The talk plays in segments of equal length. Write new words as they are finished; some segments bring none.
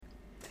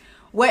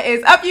What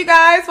is up, you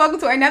guys? Welcome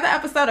to another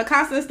episode of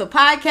Constance the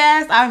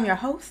Podcast. I'm your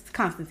host,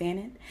 Constance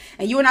Annan,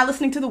 and you are now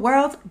listening to the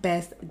world's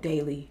best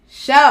daily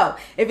show.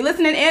 If you're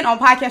listening in on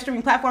podcast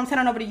streaming platforms, head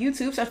on over to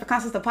YouTube, search for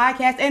Constance the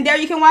Podcast, and there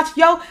you can watch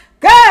Yo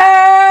Girl.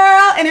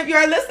 And if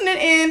you're listening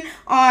in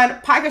on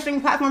podcast streaming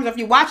platforms, or if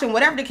you're watching,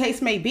 whatever the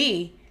case may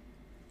be,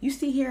 you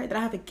see here that I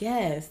have a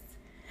guest.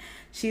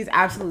 She's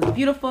absolutely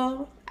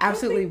beautiful,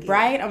 absolutely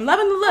bright. I'm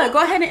loving the look.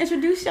 Go ahead and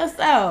introduce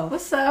yourself.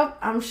 What's up?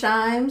 I'm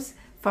Shimes.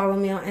 Follow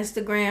me on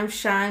Instagram,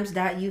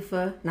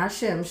 shimes.ufa. Not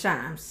Shim,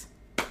 Shimes.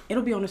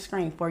 It'll be on the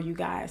screen for you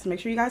guys. Make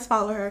sure you guys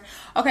follow her.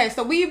 Okay,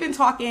 so we've been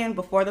talking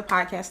before the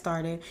podcast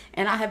started,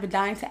 and I have been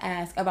dying to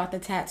ask about the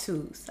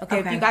tattoos. Okay,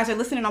 if you guys are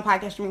listening on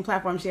podcast streaming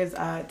platforms, she has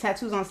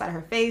tattoos on the side of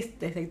her face.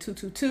 They say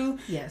 222.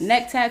 Yes.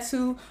 Neck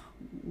tattoo.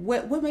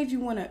 What made you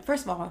want to...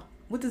 First of all,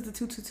 what does the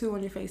 222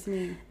 on your face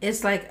mean?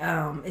 It's like,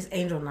 it's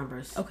angel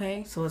numbers.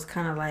 Okay. So it's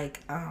kind of like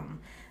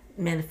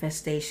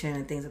manifestation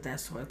and things of that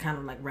sort. It kind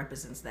of like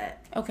represents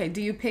that. Okay,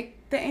 do you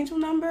pick the angel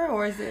number,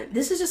 or is it...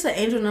 This is just an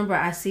angel number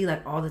I see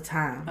like all the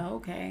time. Oh,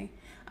 okay.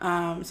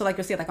 So like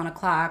you'll see it like on a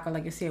clock, or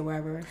like you'll see it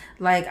wherever.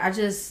 Like I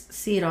just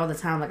see it all the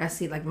time. Like I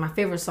see like my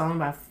favorite song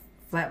by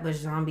Flatbush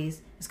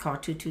Zombies is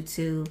called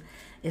 222.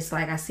 It's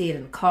like I see it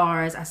in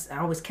cars. I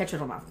always catch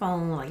it on my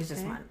phone. Like it's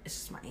just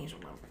my angel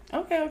number.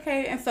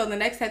 Okay. And so the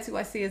next tattoo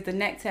I see is the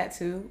neck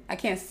tattoo. I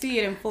can't see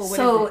it in full. What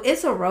is it?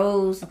 It's a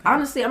rose. Okay.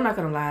 Honestly, I'm not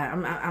gonna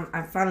lie.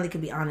 I finally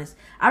can be honest.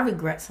 I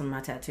regret some of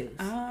my tattoos.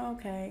 Oh,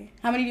 okay.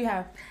 How many do you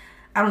have?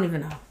 I don't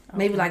even know. Okay.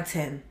 Maybe like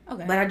 10.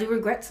 Okay. But I do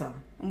regret some.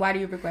 Why do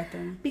you regret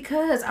them?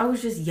 Because I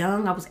was just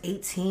young. I was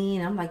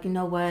 18. I'm like, you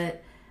know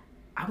what?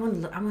 I want to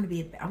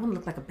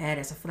look like a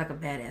badass. I feel like a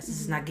badass.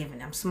 This is not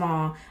giving. I'm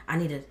small.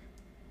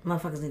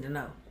 Motherfuckers need to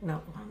know.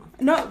 No,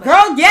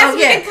 girl, yes,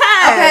 we can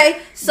cut.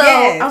 Okay, so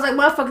yes. I was like,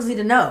 motherfuckers need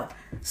to know.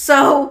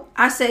 So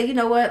I said, you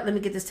know what? Let me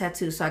get this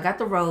tattoo. So I got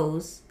the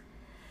rose,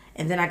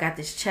 and then I got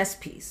this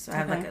chest piece. So I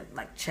have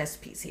like a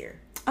chest piece here.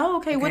 Oh,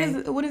 okay. What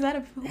is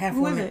that?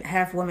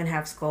 Half woman,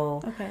 half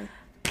skull. Okay.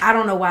 I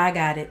don't know why I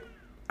got it.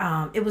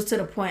 It was to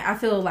the point. I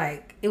feel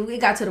like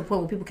it got to the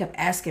point where people kept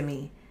asking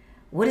me,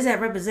 "What does that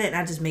represent?" And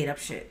I just made up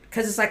shit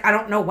because it's like I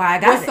don't know why I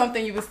got it. What's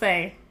something you would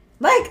say?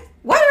 Like,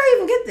 why did I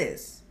even get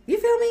this? You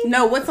feel me?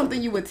 No, what's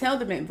something you would tell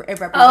them it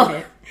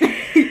represented?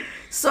 Oh.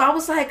 So I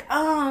was like,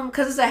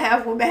 because it's a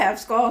half woman, half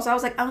skull. So I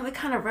was like, it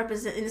kind of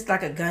represents, and it's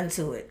like a gun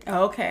to it.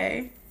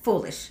 Okay.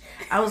 Foolish.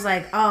 I was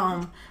like,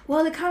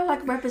 well, it kind of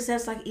like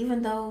represents, like,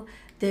 even though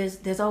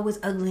there's always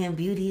ugly and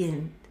beauty,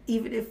 and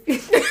even if you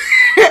just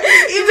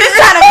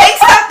trying to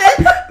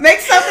make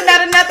something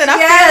out of nothing.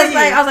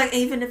 I was like,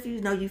 even if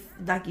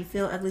you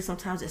feel ugly,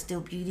 sometimes it's still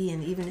beauty,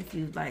 and even if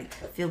you like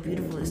feel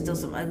beautiful, it's still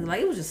some ugly.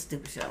 Like it was just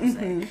stupid shit I was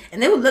saying,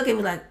 and they would look at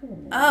me like,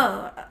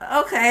 oh,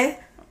 okay.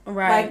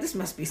 Right. Like, this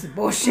must be some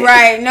bullshit.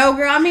 Right. No,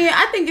 girl. I mean,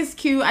 I think it's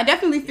cute. I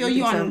definitely feel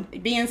you on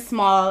being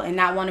small and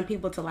not wanting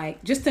people to,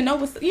 like, just to know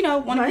what's,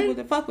 wanting people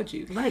to fuck with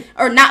you. Like,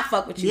 or not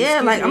fuck with you.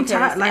 Yeah, like, I'm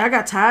tired. Like, I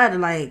got tired of,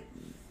 like,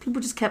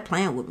 people just kept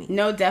playing with me.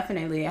 No,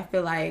 definitely. I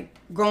feel like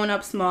growing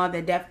up small,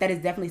 that is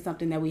definitely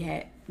something that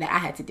I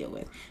had to deal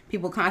with.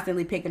 People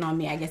constantly picking on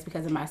me, I guess,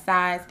 because of my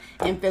size,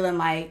 and feeling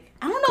like,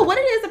 I don't know what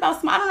it is about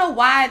small. I don't know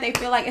why they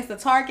feel like it's a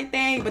target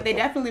thing, but they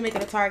definitely make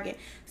it a target.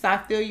 So I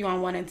feel you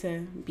on wanting to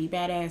be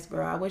badass,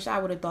 girl. I wish I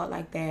would have thought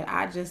like that.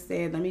 I just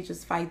said, let me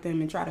just fight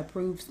them and try to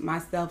prove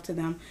myself to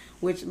them,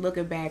 which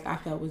looking back, I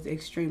felt was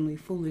extremely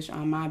foolish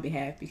on my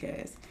behalf,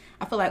 because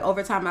I feel like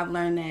over time I've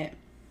learned that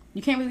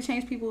you can't really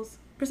change people's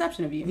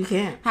perception of you. You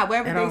can't.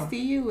 However they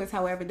see you is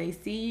however they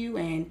see you,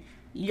 and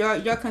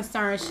your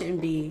concern shouldn't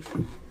be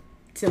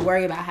to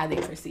worry about how they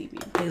perceive you.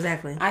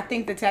 Exactly. I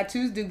think the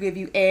tattoos do give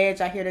you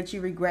edge. I hear that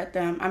you regret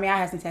them. I mean, I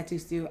have some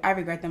tattoos too. I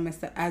regret them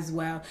as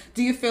well.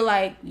 Do you feel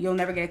like you'll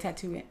never get a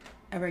tattoo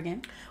ever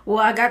again? Well,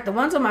 I got the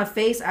ones on my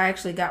face I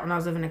actually got when I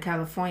was living in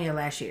California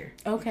last year.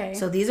 Okay.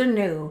 So these are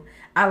new.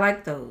 I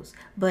like those.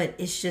 But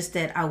it's just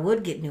that I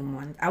would get new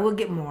ones. I would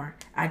get more.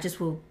 I just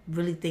will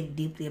really think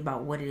deeply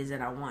about what it is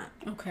that I want.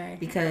 Okay.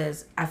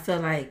 Because I feel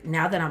like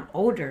now that I'm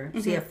older,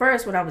 see, at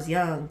first when I was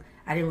young,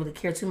 I didn't really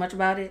care too much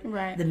about it.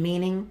 Right. The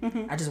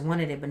meaning. I just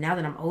wanted it. But now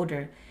that I'm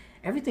older,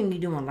 everything you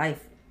do in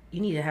life,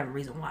 you need to have a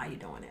reason why you're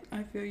doing it.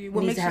 I feel you.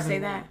 What makes you say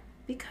that?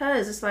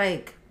 Because it's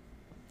like,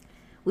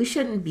 we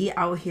shouldn't be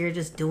out here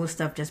just doing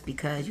stuff just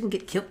because. You can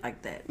get killed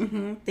like that.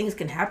 Things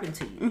can happen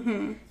to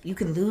you. You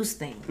can lose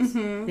things.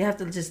 You have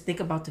to just think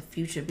about the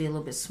future, be a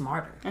little bit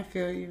smarter. I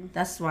feel you.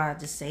 That's why I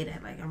just say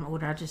that. Like, I'm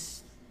older, I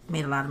just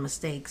made a lot of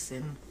mistakes,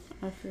 and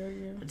I feel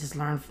you. I just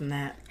learned from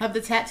that. Have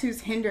the tattoos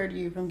hindered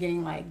you from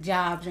getting, like,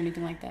 jobs or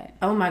anything like that?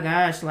 Oh my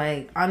gosh,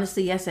 like,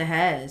 honestly, yes, it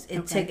has.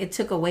 It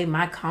took away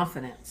my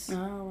confidence. Oh,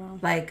 wow.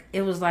 Like,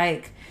 it was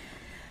like,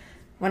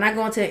 when I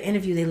go into an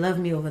interview, they love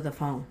me over the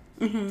phone.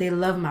 They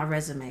love my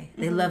resume.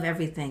 They love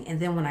everything. And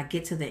then when I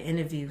get to the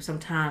interview,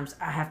 sometimes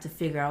I have to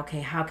figure out,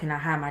 okay, how can I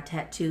hide my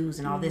tattoos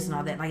and all this and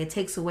all that? Like, it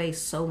takes away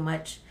so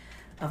much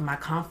of my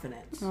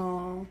confidence.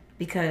 Oh.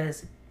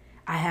 Because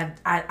I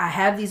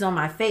have these on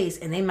my face,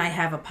 and they might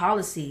have a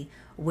policy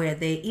where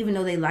they, even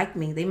though they like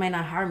me, they might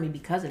not hire me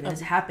because of it.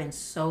 It's happened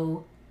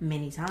so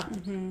many times.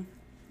 Mm-hmm.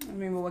 I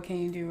mean, well, what can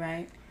you do,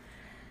 right?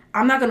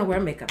 I'm not gonna wear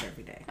makeup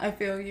every day. I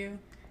feel you,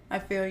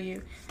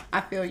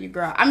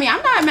 girl. I mean,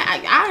 I'm not.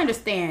 I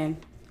understand.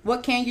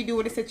 What can you do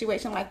with a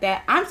situation like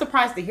that? I'm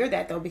surprised to hear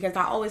that though, because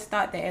I always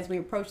thought that as we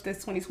approach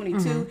this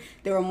 2022,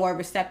 there were more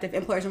receptive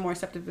employers are more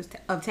receptive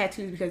of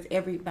tattoos because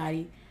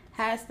everybody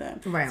has them.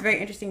 Right. It's very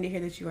interesting to hear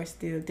that you are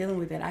still dealing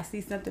with it. I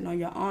see something on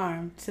your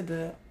arm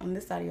on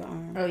this side of your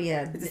arm. Oh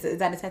yeah, is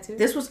that a tattoo?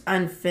 This was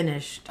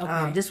unfinished.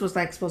 Okay. This was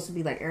like supposed to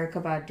be like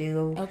Erykah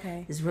Badu.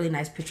 Okay. This really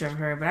nice picture of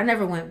her, but I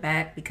never went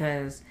back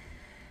because,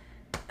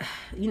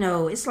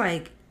 it's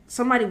like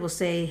somebody will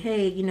say,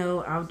 "Hey,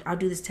 I'll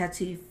do this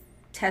tattoo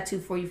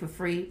for you for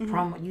free.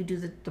 Promo, you do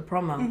the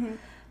promo."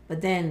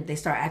 But then they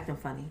start acting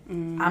funny.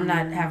 I'm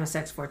not having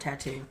sex for a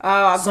tattoo.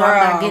 Oh, so girl.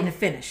 I'm not getting it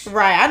finished.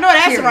 Right. I know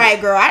that's Period. right,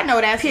 girl. I know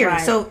that's Period.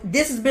 right. So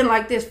this has been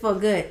like this for a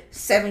good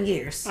 7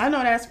 years. I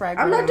know that's right,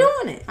 girl. I'm not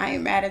doing it. I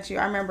ain't mad at you.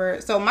 I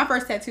remember, so my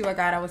first tattoo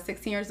I was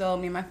 16 years old.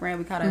 Me and my friend,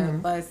 we caught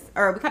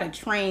a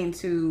train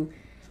to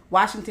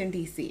Washington,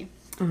 D.C.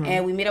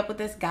 And we meet up with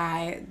this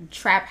guy,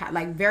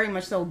 like very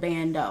much so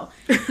bando.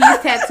 He's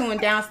tattooing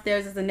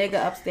downstairs. There's a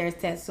nigga upstairs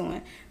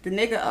tattooing. The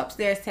nigga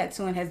upstairs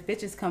tattooing has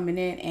bitches coming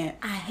in, and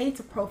I hate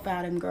to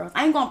profile them girls.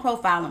 I ain't gonna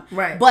profile them.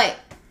 Right. But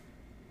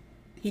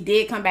he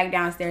did come back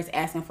downstairs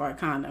asking for a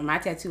condom. My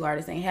tattoo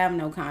artist ain't have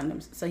no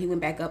condoms. So he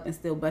went back up and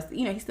still busted.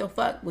 He still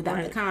fucked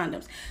without the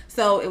condoms.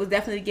 So it was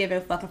definitely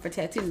giving fucking for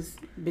tattoos.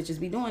 Bitches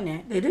be doing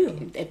that. They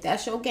do. If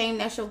that's your game,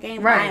 that's your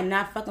game. Right. I am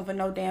not fucking for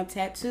no damn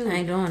tattoo. I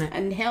ain't doing it.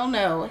 And hell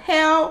no.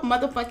 Hell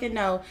motherfucking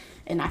no.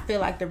 And I feel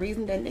like the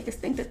reason that niggas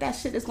think that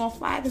shit is gonna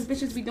fly because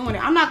bitches be doing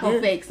it. I'm not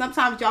gonna fake.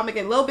 Sometimes y'all make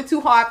it a little bit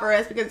too hard for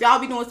us because y'all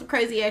be doing some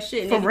crazy ass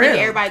shit. And For real.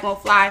 everybody gonna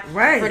fly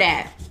Right. for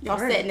that. Y'all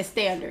Right. setting the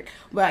standard.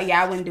 But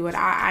yeah, I wouldn't do it.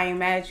 I ain't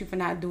mad at you for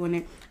not doing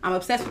it. I'm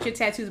obsessed with your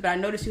tattoos, but I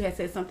noticed you had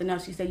said something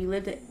else. You said you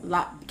lived in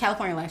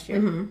California last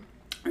year.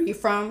 Are you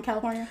from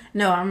California?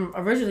 No, I'm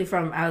originally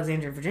from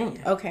Alexandria,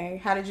 Virginia.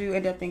 Okay. How did you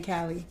end up in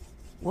Cali?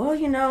 Well,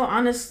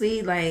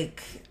 honestly,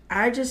 like,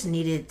 I just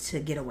needed to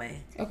get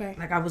away. Okay.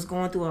 Like, I was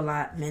going through a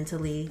lot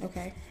mentally.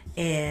 Okay.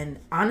 And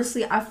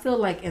honestly, I feel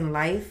like in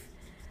life,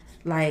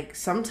 like,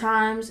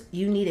 sometimes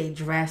you need a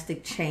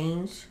drastic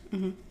change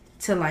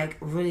to, like,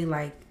 really,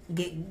 like,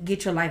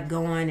 get your life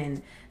going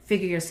and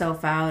figure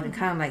yourself out and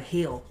kind of, like,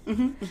 heal.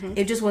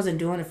 It just wasn't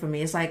doing it for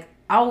me. It's like,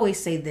 I always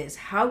say this.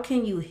 How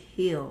can you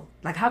heal?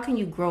 Like, how can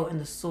you grow in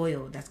the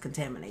soil that's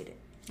contaminated?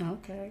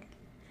 Okay.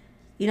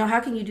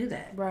 How can you do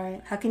that?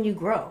 Right. How can you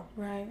grow?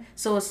 Right.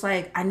 So it's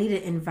like, I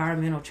needed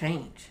environmental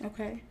change.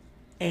 Okay.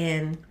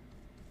 And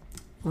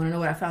want to know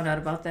what I found out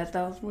about that,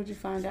 though? What'd you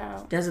find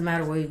out? Doesn't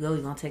matter where you go,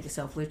 you're going to take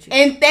yourself with you.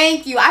 And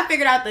thank you. I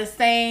figured out the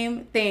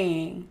same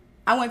thing.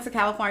 I went to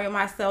California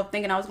myself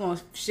thinking I was going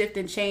to shift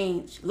and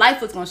change.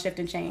 Life was going to shift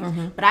and change.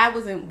 But I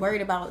wasn't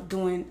worried about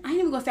doing... I ain't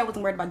even going to say I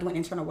wasn't worried about doing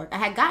internal work. I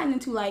had gotten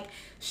into, like,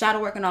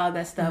 shadow work and all of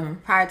that stuff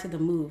prior to the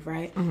move,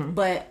 right?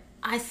 But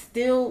I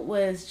still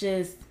was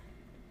just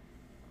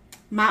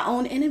my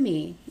own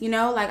enemy.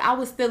 Like, I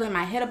was still in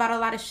my head about a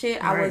lot of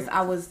shit. Right.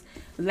 I was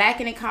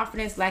lacking in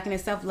confidence, lacking in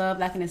self-love,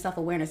 lacking in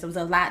self-awareness. There was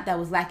a lot that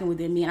was lacking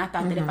within me, and I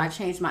thought that if I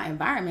changed my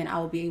environment, I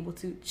would be able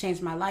to change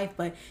my life.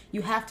 But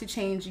you have to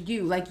change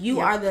you. Like,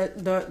 you are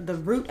the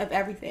root of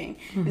everything.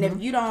 And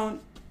if you don't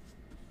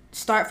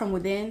start from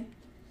within,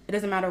 it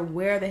doesn't matter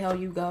where the hell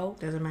you go.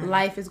 Doesn't matter.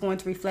 Life is going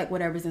to reflect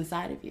whatever's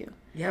inside of you.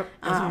 Yep,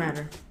 doesn't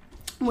matter.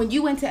 When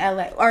you went to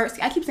LA, or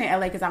I keep saying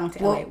LA because I went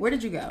to LA. Where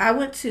did you go? I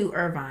went to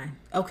Irvine.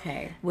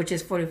 Okay. Which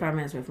is 45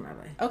 minutes away from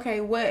LA. Okay,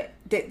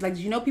 did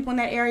you know people in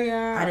that area?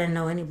 I didn't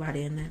know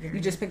anybody in that area.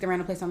 You just picked a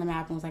random place on the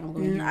map and was like, I'm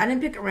going here. I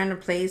didn't pick a random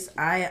place.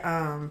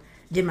 I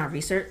did my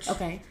research.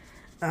 Okay.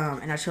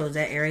 And I chose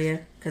that area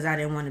because I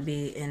didn't want to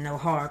be in no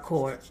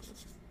hardcore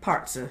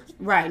parts of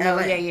Right. No,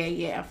 LA.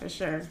 yeah, for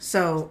sure.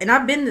 So, and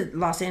I've been to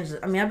Los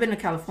Angeles. I've been to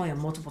California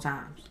multiple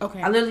times.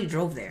 Okay. I literally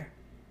drove there.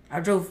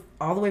 I drove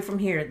all the way from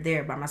here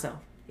there by myself.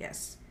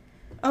 Yes.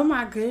 Oh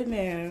my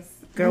goodness.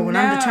 Girl, when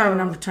I'm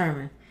determined, I'm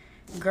determined.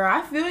 Girl,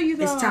 I feel you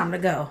though. It's time to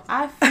go.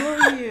 I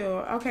feel you.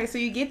 Okay, so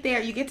you get there,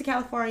 you get to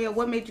California.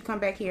 What made you come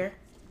back here?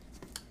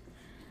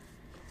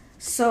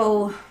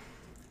 So,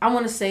 I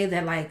want to say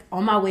that, like,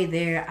 on my way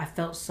there, I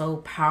felt so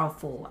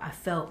powerful. I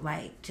felt,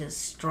 like,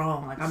 just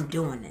strong. Like, I'm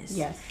doing this.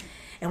 Yes.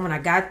 And when I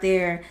got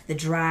there, the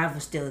drive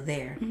was still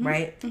there,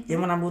 right? Then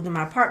when I moved to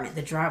my apartment,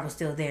 the drive was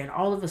still there. And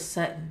all of a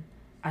sudden,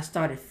 I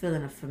started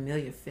feeling a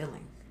familiar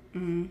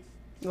feeling.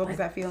 What was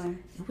that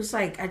feeling? It was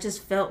like, I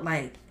just felt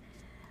like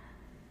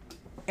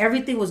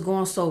everything was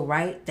going so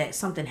right that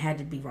something had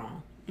to be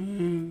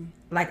wrong.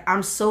 Like,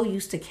 I'm so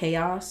used to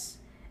chaos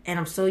and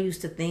I'm so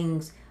used to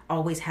things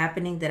always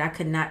happening that I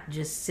could not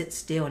just sit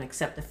still and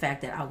accept the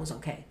fact that I was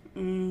okay.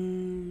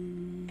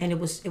 And it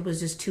was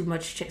just too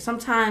much.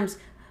 Sometimes,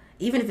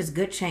 even if it's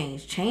good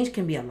change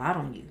can be a lot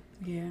on you.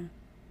 Yeah.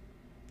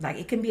 Like,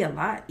 it can be a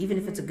lot, even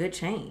if it's a good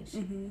change.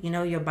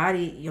 Your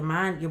body, your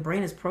mind, your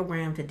brain is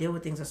programmed to deal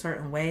with things a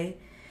certain way.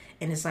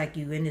 And it's like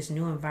you in this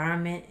new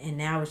environment, and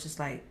now it's just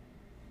like,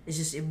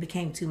 it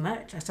became too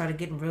much. I started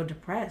getting real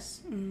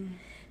depressed.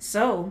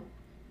 So,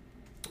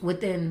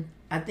 within,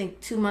 I think,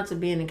 2 months of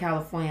being in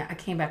California, I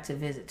came back to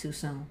visit too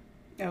soon.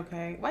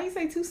 Okay. Why you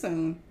say too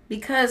soon?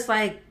 Because,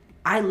 like,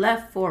 I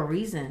left for a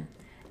reason.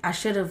 I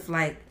should have,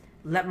 like,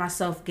 let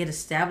myself get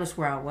established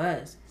where I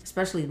was,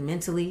 especially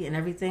mentally and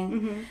everything.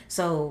 Mm-hmm.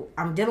 So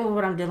I'm dealing with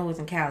what I'm dealing with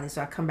in Cali,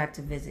 so I come back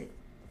to visit.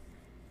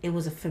 It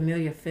was a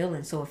familiar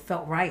feeling, so it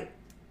felt right.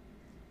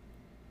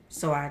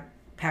 So I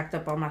packed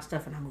up all my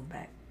stuff and I moved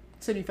back.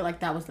 So do you feel like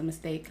that was the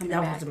mistake coming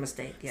back? That was a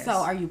mistake, yes. So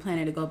are you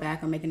planning to go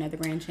back and make another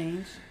grand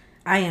change?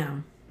 I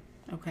am.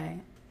 Okay.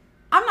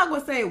 I'm not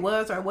going to say it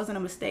was or it wasn't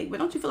a mistake, but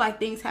don't you feel like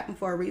things happen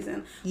for a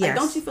reason? Yes. Like,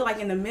 don't you feel like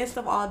in the midst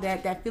of all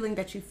that, that feeling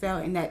that you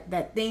felt and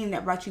that thing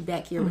that brought you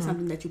back here was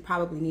something that you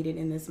probably needed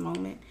in this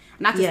moment?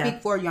 Not to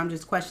speak for you, I'm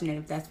just questioning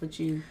if that's what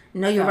you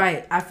No, you're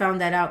right. I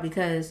found that out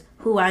because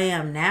who I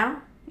am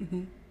now,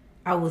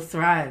 I will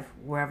thrive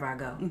wherever I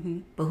go. Mm-hmm.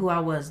 But who I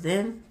was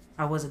then,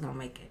 I wasn't going to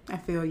make it. I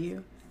feel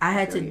you. I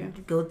had to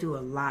go through a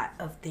lot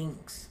of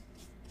things.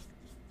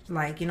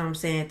 Like, you know what I'm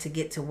saying, to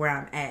get to where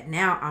I'm at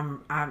now.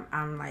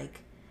 I'm like,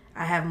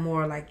 I have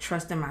more like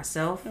trust in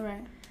myself.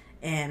 Right.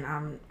 And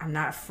I'm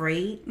not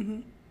afraid.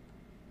 Mm-hmm.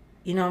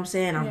 You know what I'm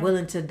saying? I'm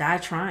willing to die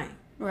trying.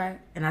 Right.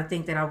 And I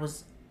think that I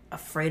was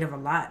afraid of a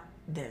lot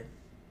then.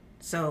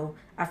 So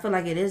I feel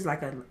like it is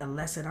like a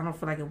lesson. I don't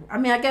feel like it. I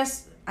mean, I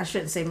guess I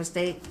shouldn't say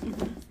mistake,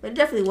 but it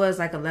definitely was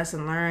like a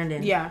lesson learned.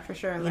 And yeah, for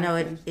sure. You know,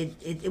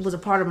 it was a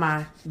part of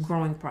my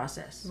growing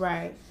process.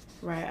 Right.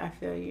 Right. I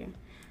feel you.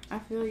 I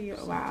feel you.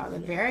 Wow. The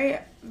very,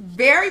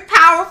 very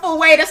powerful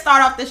way to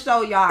start off the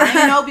show, y'all. I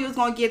didn't know we was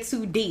going to get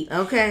too deep.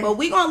 Okay. But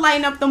we going to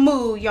lighten up the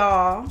mood,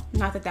 y'all.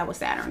 Not that was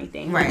sad or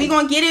anything. Right. We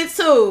going to get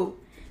into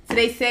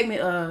today's segment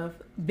of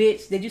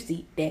Bitch, Did You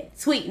See That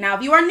Tweet? Now,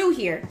 if you are new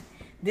here,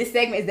 this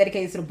segment is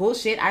dedicated to the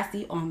bullshit I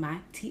see on my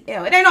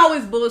TL. It ain't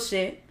always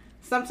bullshit.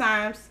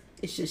 Sometimes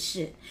it's just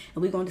shit.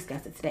 And we're going to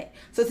discuss it today.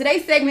 So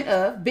today's segment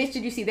of Bitch,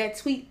 Did You See That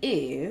Tweet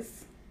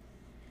is...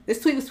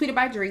 This tweet was tweeted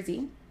by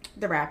Dreezy,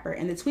 the rapper.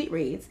 And the tweet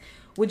reads,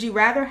 would you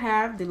rather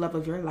have the love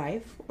of your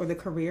life or the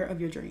career of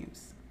your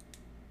dreams?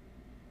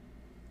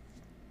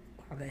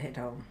 I'll go ahead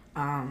home.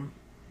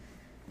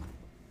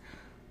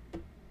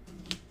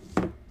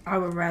 I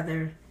would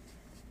rather...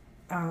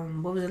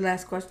 what was the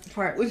last question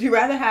part? Would you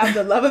rather have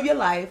the love of your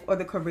life or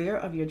the career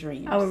of your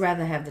dreams? I would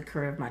rather have the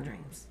career of my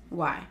dreams.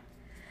 Why?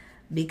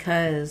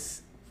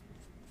 Because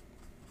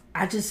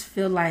I just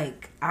feel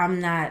like how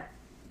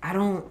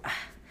do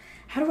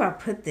I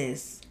put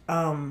this?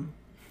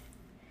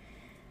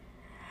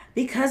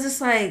 Because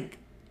it's like,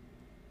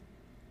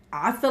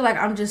 I feel like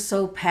I'm just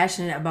so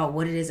passionate about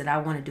what it is that I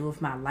want to do with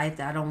my life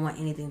that I don't want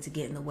anything to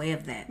get in the way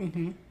of that.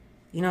 Mm-hmm.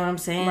 You know what I'm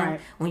saying? Right.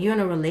 When you're in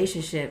a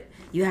relationship,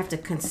 you have to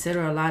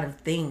consider a lot of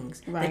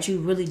things that you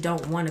really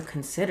don't want to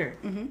consider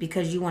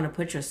because you want to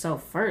put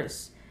yourself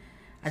first.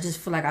 I just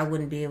feel like I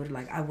wouldn't be able to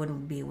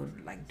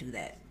do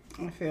that.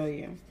 I feel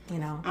you. You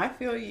know? I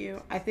feel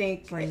you. I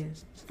think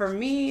for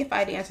me, if I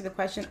had to answer the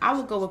question, I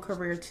would go with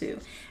career too.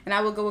 And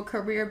I would go with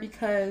career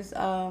because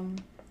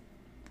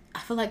I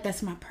feel like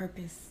that's my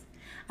purpose.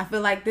 I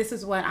feel like this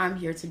is what I'm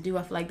here to do.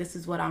 I feel like this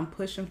is what I'm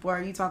pushing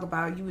for. You talk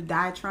about you would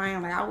die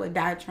trying. Like, I would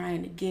die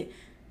trying to get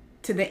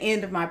to the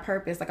end of my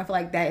purpose. Like, I feel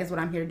like that is what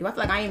I'm here to do. I feel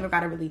like I ain't even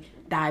got to really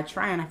die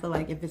trying. I feel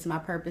like if it's my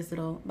purpose,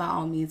 it'll by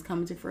all means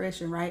come to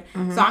fruition, right?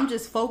 Mm-hmm. So I'm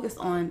just focused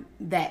on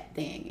that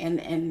thing.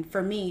 And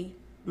for me,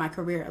 my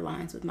career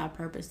aligns with my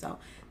purpose. So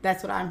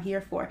that's what I'm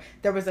here for.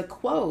 There was a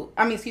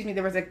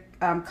there was a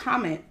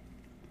comment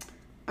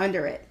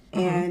under it. Mm-hmm.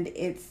 And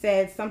it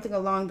said something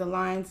along the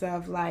lines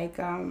of like,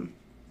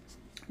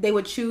 they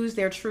would choose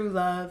their true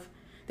love.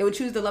 They would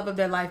choose the love of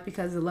their life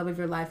because the love of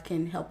your life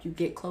can help you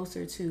get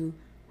closer to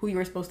who you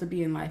were supposed to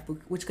be in life,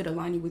 which could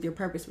align you with your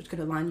purpose, which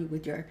could align you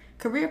with your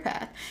career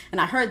path.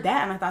 And I heard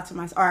that and I thought to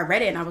myself, or I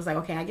read it and I was like,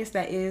 okay, I guess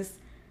that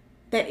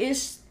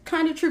is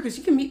kind of true, because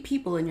you can meet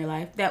people in your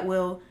life that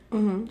will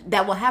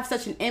have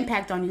such an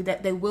impact on you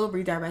that they will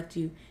redirect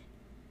you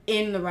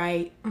in the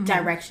right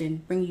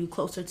direction, bring you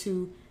closer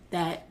to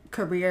that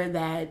career,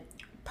 that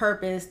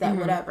purpose, that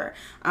whatever.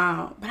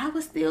 But I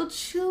would still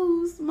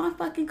choose my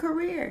fucking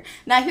career.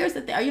 Now, here's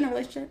the thing. Are you in a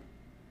relationship?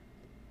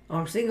 Oh,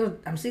 I'm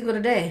single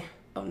today.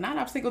 Oh, not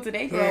I'm single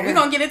today, girl. Yeah. We're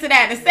going to get into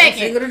that in a second. I'm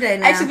single today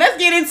now. Actually, let's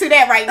get into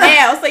that right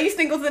now. So you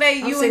single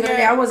today? I'm single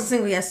today. I wasn't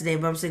single yesterday,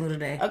 but I'm single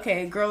today.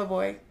 Okay, girl or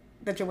boy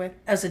that you're with?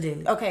 That's a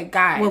dude. Okay,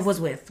 guys. Was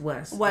with.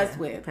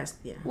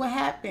 Yeah. What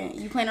happened?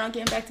 You planning on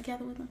getting back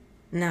together with him?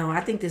 No,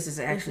 I think this is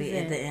actually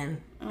at the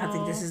end. Oh. I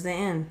think this is the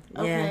end.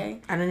 Okay.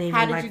 Yeah. I didn't even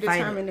How did you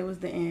determine it was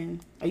the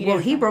end?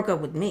 He broke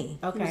up with me.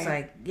 Okay.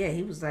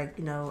 He was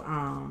like,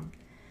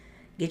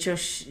 get your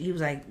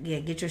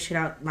shit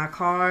out my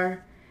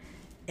car,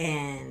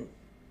 and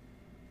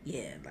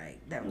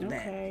that was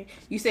that. Okay.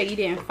 You said you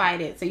didn't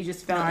fight it, so you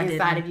just felt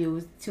inside of you it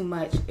was too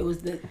much. It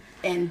was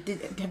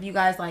have you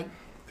guys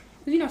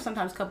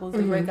sometimes couples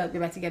they break up, get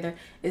back together.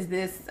 Is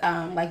this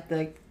like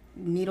the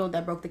needle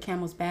that broke the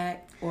camel's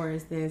back, or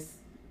is this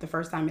the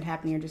first time it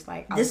happened, you're just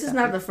like, this is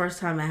not the first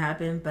time it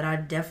happened, but I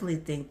definitely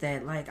think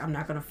that like I'm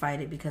not gonna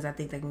fight it because I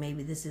think like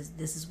maybe this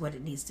is what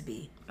it needs to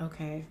be.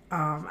 Okay.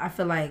 I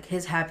feel like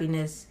his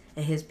happiness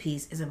and his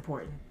peace is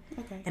important.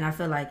 Okay. And I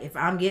feel like if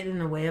I'm getting in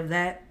the way of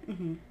that,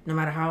 no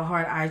matter how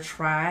hard I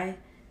try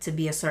to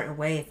be a certain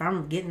way, if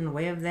I'm getting in the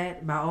way of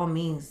that, by all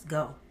means,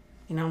 go.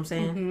 You know what I'm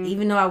saying?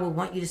 Even though I would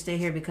want you to stay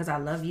here because I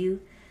love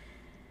you,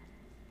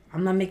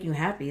 I'm not making you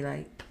happy.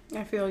 Like,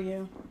 I feel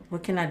you.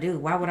 What can I do?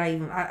 Why would I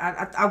even?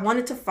 I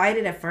wanted to fight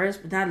it at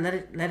first, but now let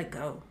it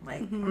go.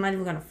 Like, I'm not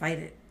even gonna fight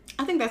it.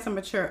 I think that's a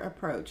mature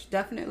approach.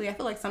 Definitely. I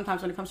feel like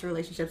sometimes when it comes to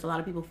relationships, a lot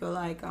of people feel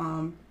like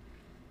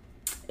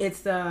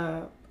it's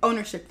the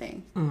ownership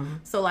thing.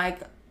 So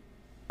like,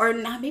 or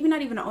not, maybe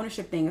not even an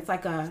ownership thing. It's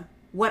like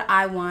what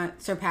I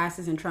want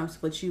surpasses and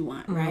trumps what you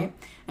want, right?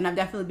 And I've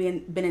definitely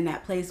been in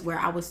that place where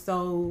I was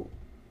so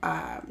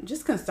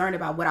just concerned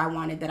about what I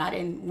wanted that I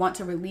didn't want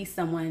to release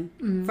someone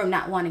from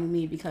not wanting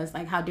me because,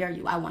 like, how dare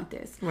you? I want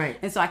this. Right.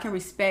 And so I can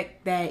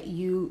respect that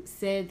you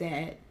said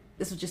that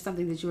this was just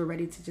something that you were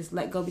ready to just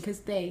let go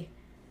because they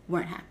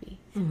weren't happy,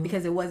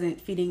 because it wasn't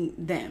feeding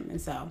them.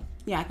 And so,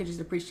 yeah, I could just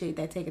appreciate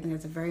that take. I think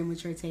that's a very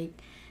mature take.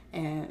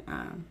 And,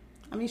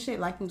 I mean, shit,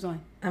 life moves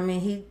on. I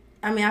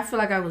feel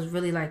like I was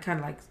really, like, kind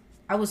of like,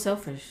 I was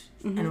selfish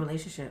in a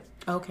relationship.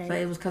 Okay. But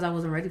it was because I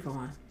wasn't ready for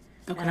one.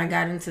 Okay. And I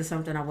got into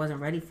something I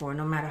wasn't ready for.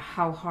 No matter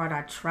how hard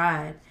I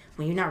tried,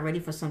 when you're not ready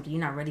for something, you're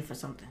not ready for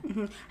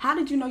something. How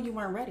did you know you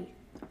weren't ready?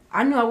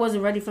 I knew I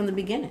wasn't ready from the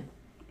beginning.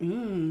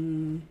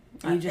 You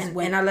just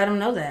went. And I let him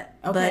know that.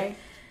 Okay.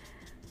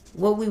 But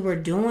what we were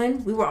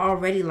doing, we were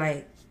already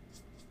like,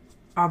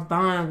 our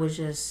bond was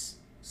just,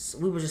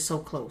 we were just so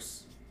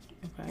close.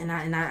 Okay. And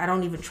I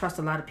don't even trust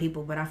a lot of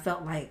people, but I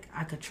felt like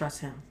I could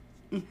trust him.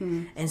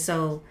 And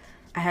so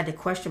I had to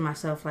question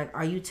myself, like,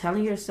 are you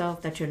telling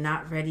yourself that you're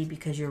not ready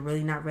because you're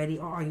really not ready,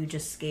 or are you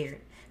just scared?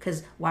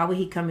 Because why would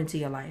he come into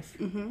your life?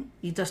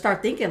 You just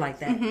start thinking like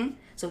that.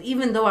 So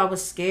even though I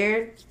was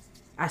scared,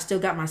 I still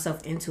got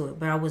myself into it,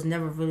 but I was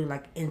never really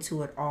like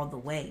into it all the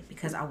way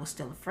because I was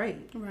still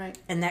afraid. Right.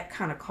 And that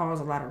kind of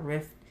caused a lot of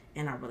rift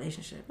in our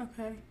relationship.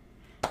 Okay.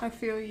 I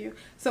feel you.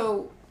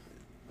 So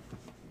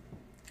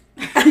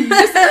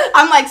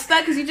I'm like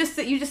stuck because you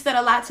just said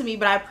a lot to me,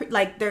 but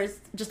like there's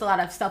just a lot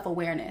of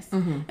self-awareness,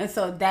 and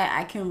so that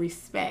I can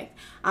respect.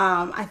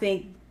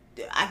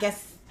 I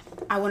guess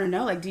I want to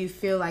know, like, do you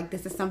feel like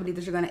this is somebody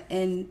that you're going to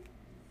end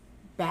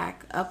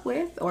back up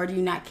with, or do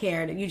you not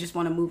care, that you just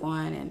want to move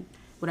on and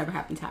whatever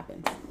happens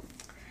happens?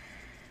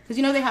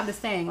 Because they have this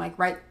saying, like,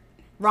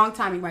 wrong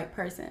timing, right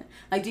person.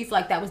 Like, do you feel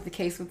like that was the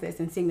case with this,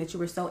 and seeing that you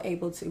were so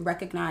able to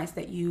recognize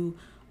that you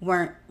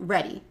weren't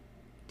ready?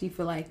 Do you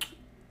feel like,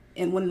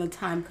 and when the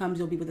time comes,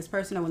 you'll be with this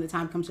person, or when the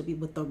time comes, you'll be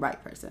with the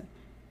right person?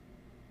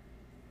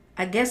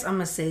 I guess I'm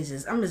going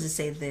to just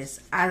say this.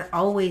 I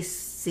always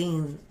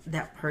seen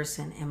that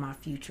person in my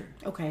future.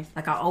 Okay.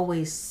 Like, I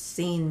always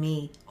seen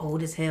me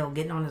old as hell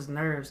getting on his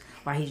nerves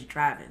while he's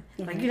driving.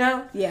 Like,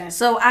 Yeah.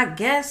 So I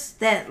guess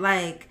that,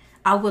 like,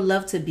 I would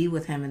love to be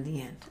with him in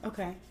the end.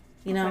 Okay.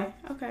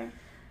 Okay.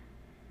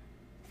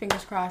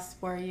 Fingers crossed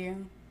for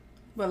you.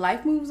 But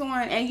life moves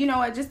on. And you know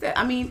what?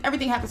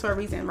 Everything happens for a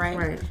reason, right?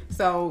 Right.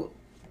 So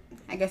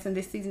I guess in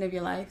this season of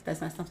your life,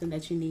 that's not something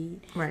that you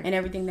need. Right. And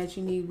everything that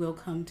you need will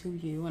come to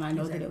you. And I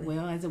know that it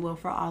will, as it will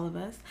for all of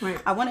us. Right.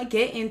 I want to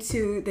get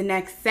into the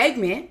next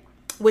segment,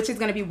 which is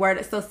going to be word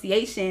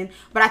association.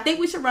 But I think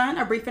we should run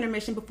a brief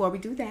intermission before we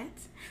do that.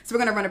 So we're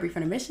going to run a brief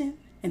intermission,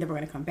 and then we're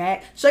going to come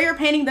back. Show your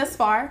painting thus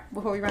far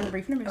before we run the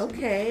brief intermission.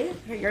 Okay.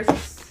 Yours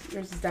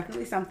is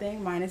definitely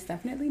something. Mine is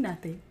definitely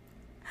nothing.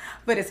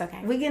 But it's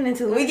okay. We're getting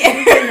into it. We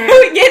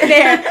get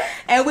there.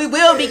 And we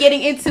will be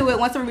getting into it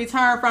once we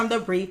return from the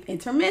brief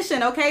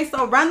intermission. Okay,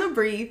 so run the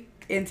brief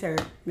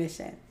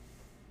intermission.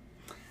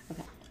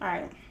 Okay, all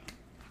right.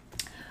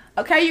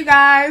 Okay, you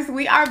guys,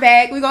 we are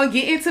back. We're going to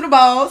get into the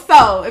bowl.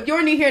 So if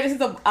you're new here, this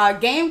is a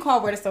game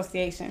called Word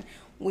Association.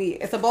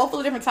 It's a bowl full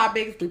of different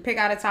topics. We pick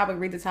out a topic,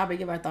 read the topic,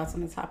 give our thoughts on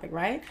the topic,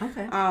 right?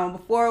 Okay.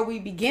 Before we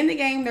begin the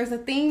game, there's a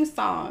theme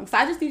song. So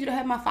I just need you to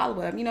have my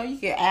follow-up. You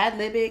can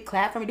ad-lib it,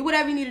 clap for me, do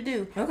whatever you need to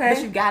do. Okay.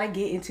 But you got to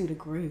get into the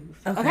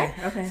groove.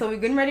 Okay. So we're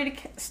getting ready to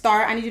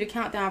start. I need you to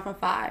count down from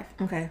 5.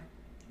 Okay.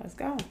 Let's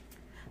go.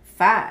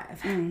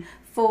 5,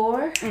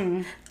 4,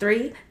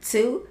 3,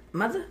 2,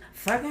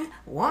 motherfucking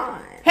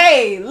 1.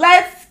 Hey,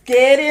 let's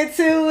get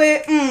into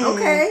it.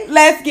 Okay.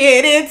 Let's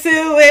get into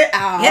it.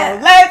 Oh, yeah.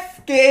 Let's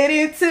get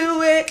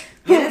into it.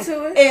 Get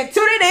into it. And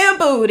toot it and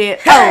boot it.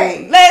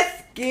 Hey.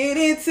 Let's get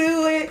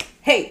into it.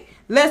 Hey,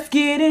 let's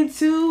get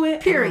into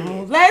it.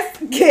 Period. Let's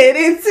get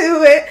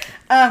into it.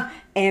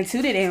 And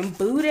toot it and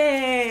boot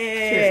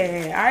it.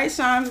 Period. All right,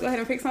 Sean, go ahead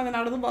and pick something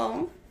out of the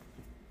bowl.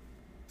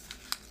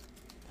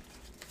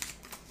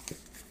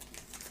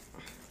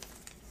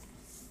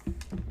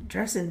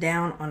 Dressing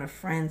down on a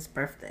friend's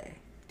birthday.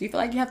 Do you feel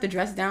like you have to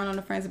dress down on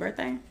a friend's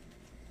birthday?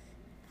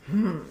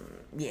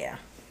 Yeah.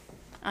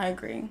 I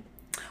agree.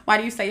 Well, Why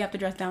do you say you have to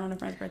dress down on a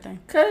friend's birthday?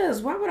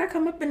 Cause why would I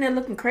come up in there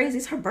looking crazy?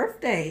 It's her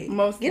birthday.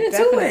 Get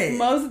into it.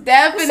 Most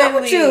definitely. What's up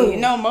with you?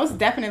 No, most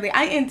definitely.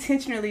 I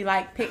intentionally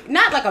like pick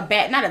not like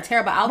not a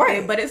terrible outfit,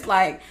 right. but it's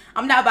like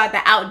I'm not about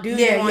to outdo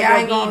you on your I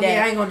ain't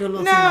gonna do a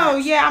little too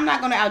much. I'm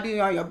not gonna outdo you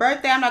on your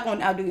birthday. I'm not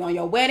gonna outdo you on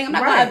your wedding. I'm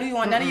not gonna outdo you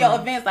on none of your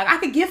events. Like I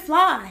could get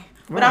fly.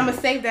 But I'm going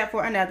to save that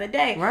for another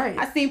day. Right.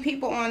 I've seen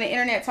people on the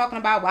internet talking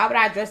about, why would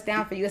I dress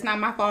down for you? It's not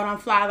my fault I'm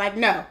fly. Like,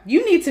 no.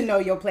 You need to know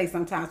your place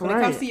sometimes. When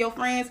it comes to your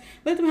friends,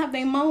 let them have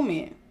their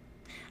moment.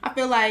 I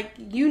feel like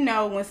you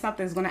know when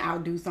something's going to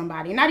outdo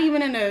somebody. Not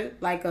even in a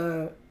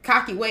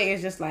cocky way.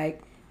 It's just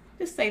like,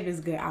 just save this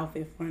good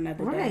outfit for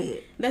another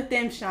day. Let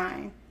them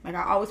shine. Like,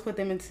 I always put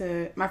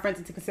my friends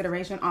into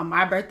consideration. On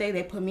my birthday,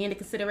 they put me into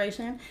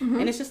consideration.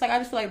 And it's just like, I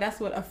just feel like that's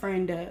what a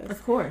friend does.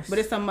 Of course. But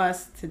it's a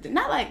must to do.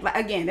 Not like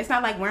again, it's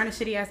not like wearing a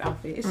shitty ass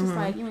outfit. It's just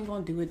like, you ain't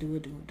gonna do it.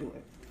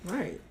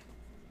 Right.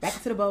 Back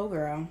into the bowl,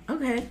 girl.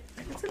 Okay.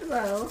 Back into the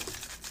bowl.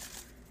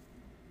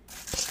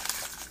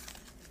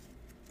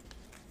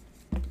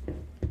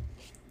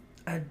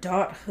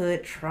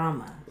 Adulthood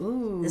trauma.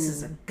 Ooh. This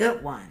is a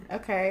good one.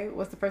 Okay.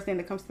 What's the first thing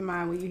that comes to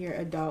mind when you hear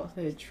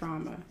adulthood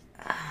trauma?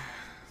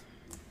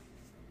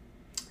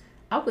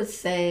 I would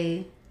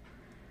say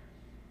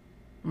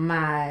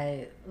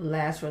my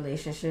last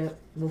relationship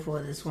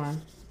before this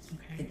one.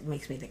 Okay. It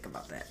makes me think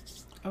about that.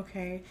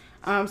 Okay.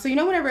 So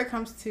whenever it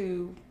comes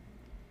to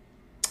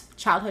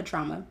childhood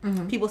trauma,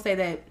 people say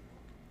that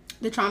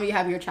the trauma you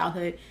have in your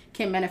childhood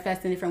can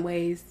manifest in different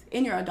ways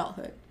in your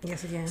adulthood.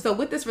 Yes, again. So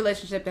with this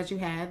relationship that you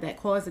had that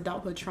caused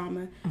adulthood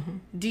trauma,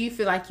 do you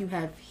feel like you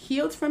have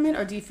healed from it,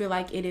 or do you feel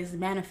like it is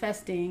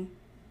manifesting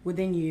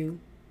within you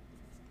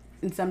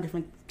in some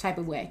different type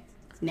of way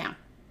now?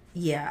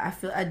 Yeah,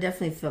 I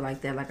definitely feel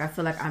like that. Like I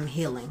feel like I'm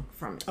healing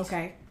from it.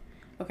 Okay.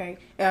 Can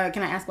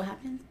I ask what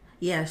happened?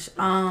 Yes.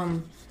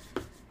 I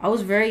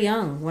was very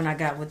young when I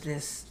got with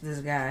this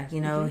guy.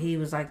 He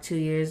was like 2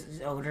 years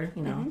older.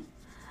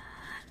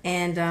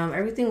 And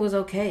everything was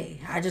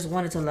okay. I just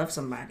wanted to love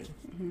somebody.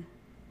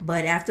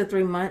 But after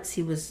 3 months,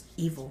 he was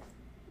evil,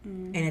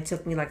 and it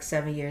took me like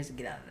 7 years to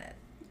get out of that.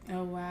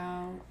 Oh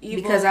wow!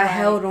 Evil, because I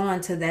held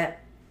on to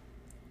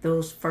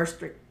those first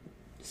 3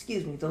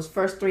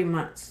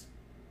 months.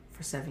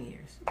 For 7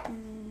 years.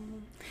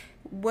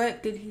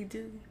 What did he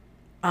do?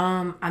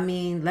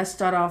 Let's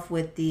start off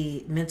with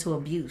the mental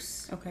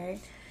abuse. Okay.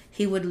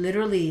 He would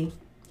literally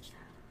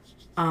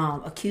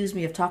accuse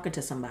me of talking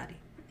to somebody.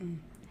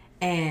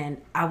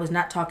 And I was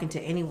not talking to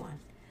anyone.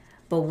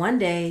 But one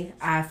day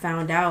I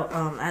found out,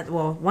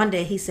 one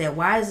day he said,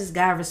 "Why is this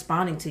guy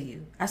responding to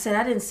you?" I said,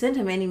 "I didn't send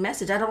him any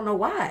message. I don't know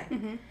why."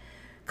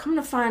 Come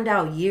to find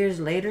out years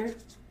later,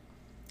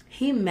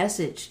 he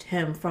messaged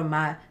him from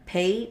my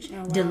page,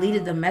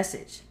 deleted the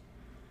message.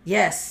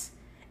 Yes.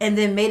 And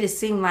then made it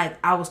seem like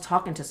I was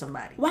talking to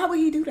somebody. Why would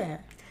he do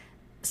that?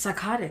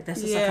 Psychotic.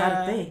 That's a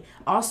psychotic thing.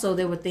 Also,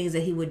 there were things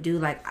that he would do.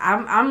 Like,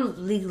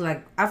 I'm legally,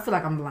 like, I feel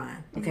like I'm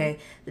blind. Okay.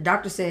 The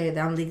doctor said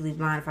that I'm legally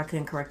blind if I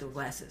couldn't correct with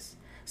glasses.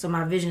 So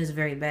my vision is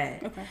very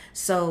bad. Okay.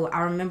 So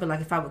I remember,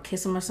 like, if I would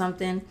kiss him or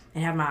something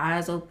and have my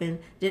eyes open,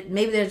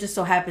 maybe there just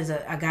so happens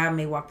a guy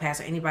may walk past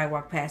or anybody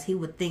walk past, he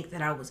would think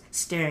that I was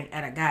staring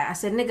at a guy. I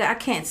said, "Nigga, I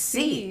can't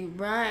see."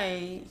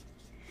 Right.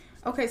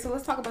 Okay, so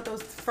let's talk about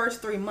those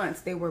first 3 months.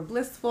 They were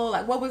blissful.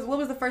 Like, what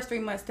was the first 3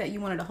 months that you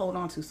wanted to hold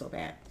on to so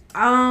bad?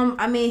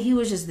 He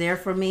was just there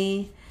for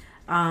me.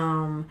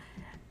 I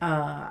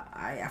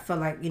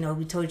felt like,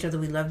 we told each other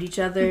we loved each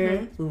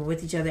other. We were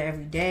with each other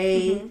every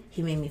day.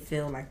 He made me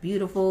feel like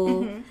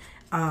beautiful.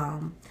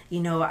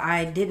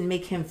 I didn't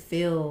make him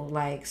feel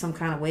like some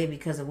kind of way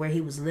because of where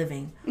he was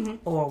living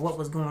or what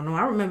was going on.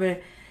 I remember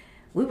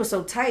we were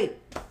so tight.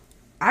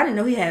 I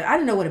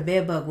didn't know what a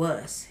bed bug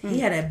was.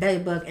 He had a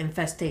bed bug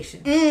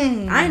infestation.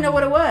 I didn't know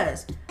what it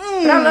was.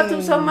 But I loved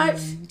him so much.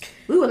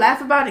 We would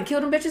laugh about it and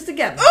kill them bitches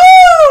together.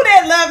 Ooh,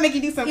 that love make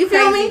you do some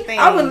crazy things.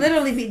 I would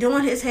literally be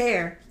doing his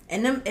hair.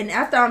 And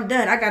after I'm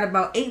done, I got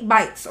about 8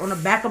 bites on the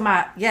back of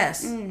my,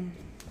 yes. You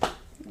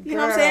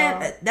know what I'm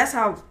saying? That's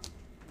how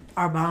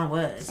our bond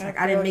was. Like,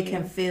 I didn't make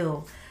him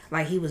feel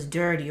like he was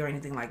dirty or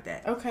anything like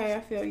that. Okay,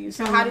 I feel you.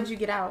 So how did you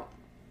get out?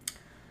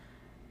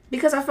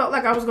 Because I felt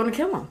like I was going to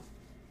kill him.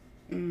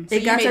 So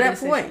it got to that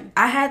point.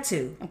 I had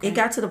to. Okay. It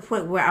got to the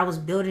point where I was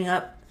building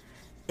up.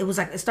 It was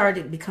like, it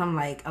started to become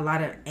like a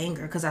lot of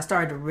anger because I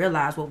started to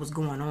realize what was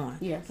going on.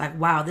 Yes. Like,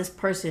 wow, this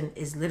person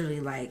is literally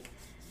like,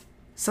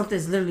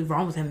 something's literally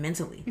wrong with him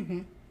mentally.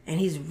 And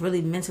he's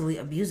really mentally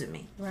abusing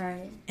me.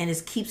 Right. And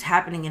it keeps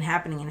happening and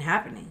happening and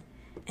happening.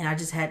 And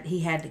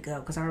he had to go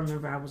because I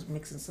remember I was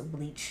mixing some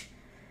bleach.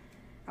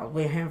 I was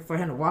waiting for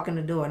him to walk in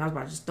the door and I was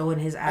about to just throw it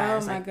in his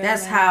eyes. Oh my goodness.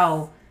 That's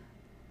how,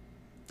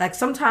 like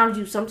sometimes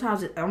it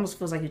almost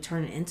feels like you're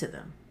turning into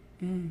them.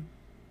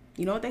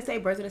 You know what they say,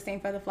 birds of the same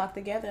feather flock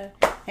together.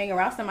 Hang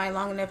around somebody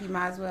long enough, you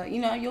might as well,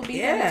 you'll be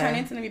there to turn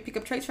into them, you pick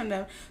up traits from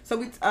them.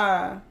 So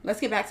let's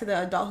get back to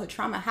the adulthood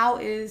trauma. How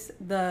is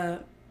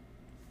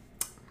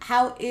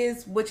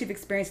what you've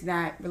experienced in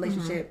that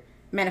relationship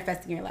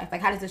manifesting in your life?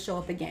 Like, how does it show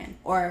up again?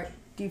 Or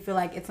do you feel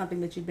like it's something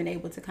that you've been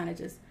able to kind of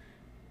just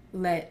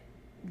I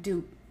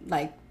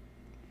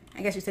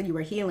guess you said you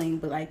were healing,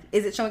 but like,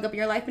 is it showing up in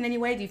your life in any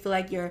way? Do you feel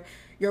like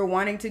you're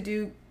wanting to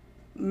do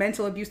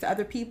mental abuse to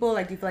other people?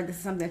 Like, do you feel like this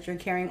is something that you're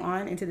carrying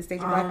on into the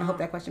stage of life? I hope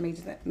that question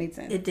made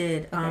sense. It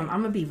did. Okay. I'm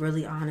gonna be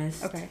really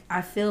honest. Okay.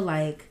 I feel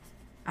like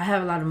I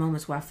have a lot of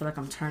moments where I feel like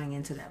I'm turning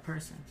into that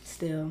person.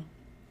 Still.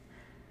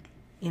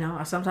 You know,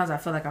 sometimes I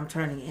feel like I'm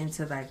turning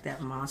into like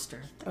that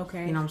monster.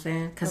 Okay. You know what I'm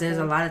saying? Because there's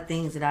a lot of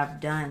things that I've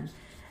done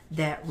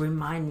that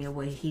remind me of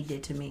what he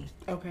did to me.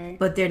 Okay.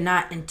 But they're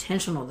not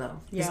intentional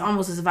though. Yeah. It's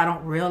almost as if I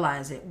don't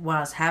realize it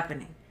while it's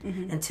happening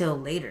until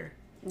later.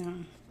 Yeah.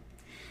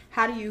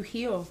 How do you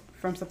heal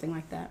from something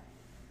like that?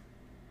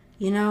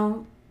 You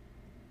know,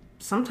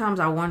 sometimes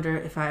I wonder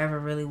if I ever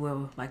really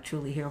will like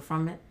truly heal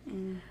from it.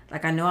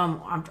 Like I know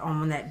I'm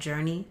on that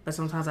journey, but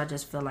sometimes I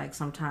just feel like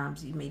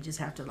sometimes you may just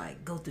have to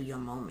like go through your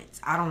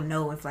moments. I don't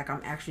know if like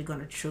I'm actually going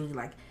to truly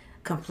like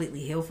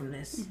completely heal from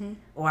this,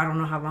 or I don't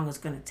know how long it's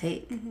going to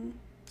take.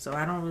 So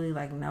I don't really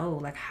like know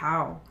like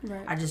how.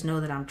 Right. I just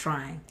know that I'm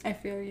trying. I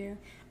feel you.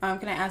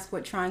 Can I ask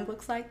what trying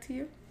looks like to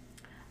you?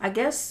 I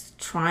guess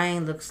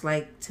trying looks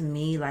like to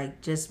me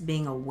like just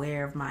being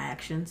aware of my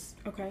actions.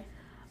 Okay.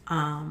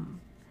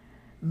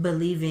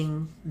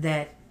 Believing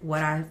that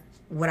what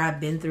I've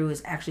been through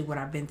is actually what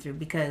I've been through,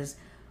 because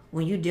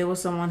when you deal with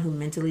someone who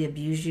mentally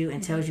abused you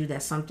and tells you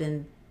that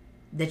something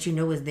that you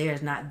know is there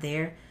is not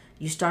there,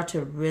 you start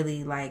to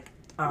really like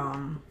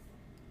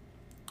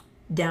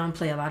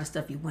downplay a lot of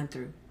stuff you went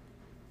through.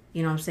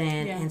 You know what I'm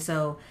saying? Yeah. And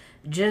so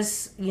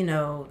just, you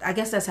know, I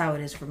guess that's how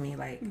it is for me,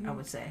 like, I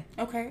would say.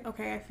 Okay,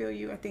 I feel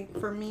you. I think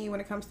for me,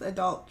 when it comes to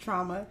adult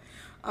trauma,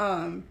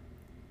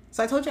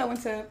 so I told you I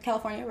went to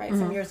California, right,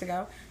 some years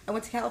ago. I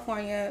went to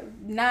California,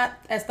 not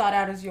as thought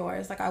out as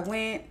yours. Like, I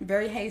went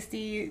very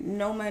hasty,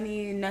 no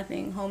money,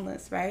 nothing,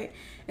 homeless, right?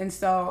 And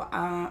so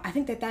I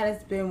think that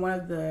has been one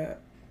of the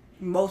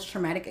most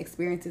traumatic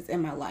experiences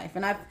in my life.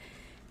 And I've,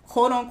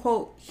 quote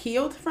unquote,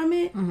 healed from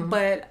it,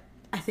 but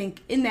I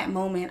think in that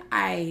moment,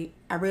 I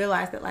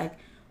realized that, like,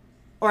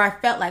 or I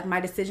felt like my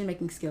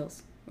decision-making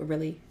skills were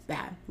really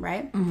bad,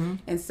 right?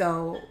 And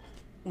so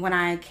when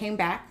I came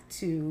back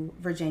to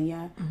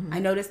Virginia, I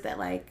noticed that,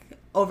 like,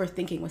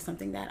 overthinking was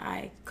something that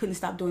I couldn't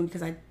stop doing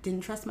because I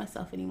didn't trust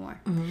myself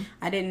anymore.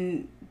 I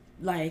didn't,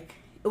 like,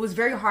 it was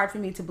very hard for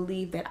me to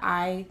believe that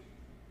I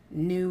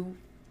knew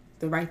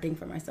the right thing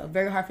for myself.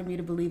 Very hard for me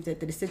to believe that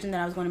the decision that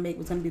I was going to make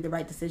was going to be the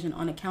right decision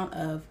on account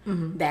of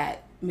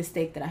that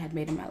mistake that I had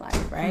made in my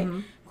life, right?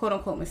 Quote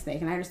unquote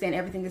mistake. And I understand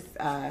everything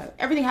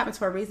happens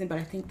for a reason, but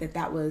I think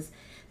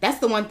that's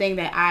the one thing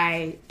that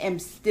I am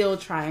still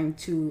trying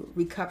to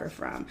recover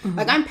from.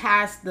 Like, I'm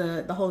past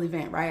the whole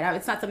event, right?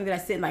 It's not something that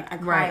I sit and like I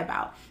cry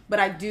about, but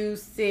I do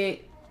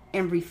sit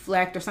and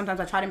reflect, or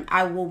sometimes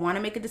I will want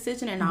to make a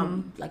decision, and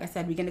I'll, like I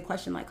said, begin to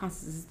question, like,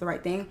 Constance, is this the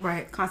right thing?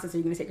 Right. Constance, are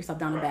you going to take yourself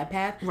down a bad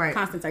path? Right.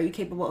 Constance, are you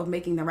capable of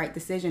making the right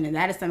decision? And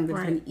that is something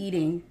that's been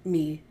eating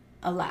me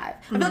alive.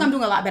 I feel like I'm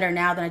doing a lot better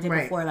now than I did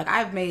before. Like,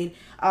 I've made,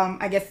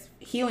 I guess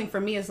healing for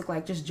me is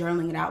like just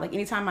journaling it out. Like,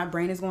 anytime my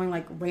brain is going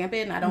like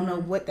rampant and I don't know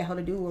what the hell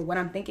to do or what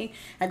I'm thinking,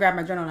 I grab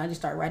my journal and I just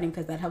start writing,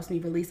 because that helps me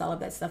release all of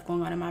that stuff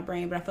going on in my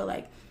brain. But I feel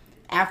like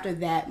after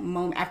that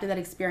moment, after that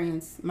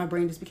experience, my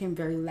brain just became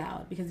very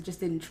loud because I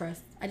just didn't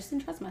trust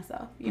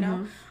myself, you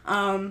know?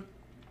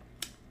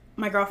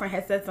 My girlfriend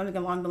had said something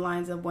along the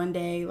lines of, one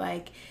day,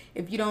 like,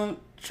 if you don't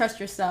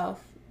trust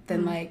yourself,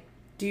 then like,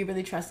 do you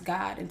really trust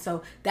God? And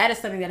so that is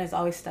something that has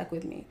always stuck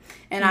with me.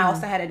 And I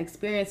also had an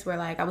experience where,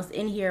 like, I was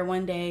in here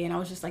one day and I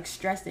was just like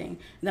stressing. And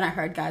then I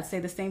heard God say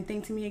the same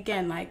thing to me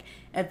again. Like,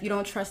 if you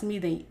don't trust me,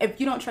 then if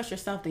you don't trust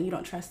yourself, then you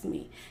don't trust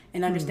me.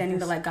 And understanding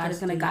that, like, God is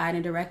going to guide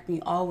and direct me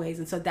always.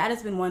 And so that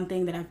has been one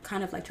thing that I've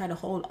kind of like tried to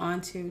hold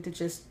on to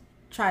just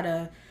try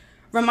to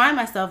remind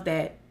myself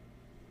that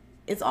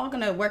it's all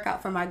going to work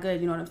out for my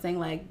good. You know what I'm saying?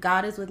 Like,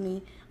 God is with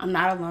me. I'm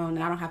not alone,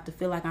 and I don't have to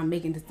feel like I'm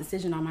making this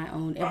decision on my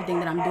own. Everything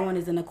that I'm doing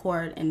is in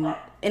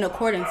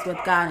accordance with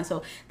God. And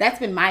so that's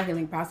been my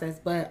healing process.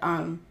 But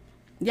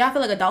yeah, I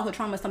feel like adulthood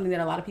trauma is something that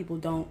a lot of people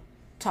don't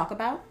talk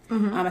about.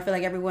 I feel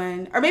like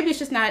everyone, or maybe it's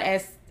just not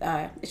as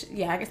I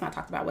guess not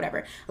talked about,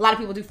 whatever. A lot of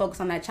people do focus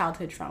on that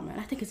childhood trauma, and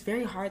I think it's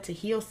very hard to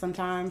heal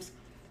sometimes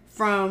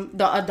from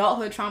the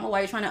adulthood trauma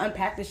while you're trying to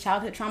unpack this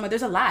childhood trauma.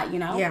 There's a lot, you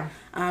know? Yeah.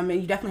 And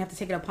you definitely have to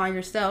take it upon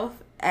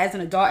yourself as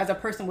an adult, as a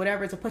person,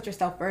 whatever, to put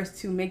yourself first,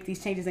 to make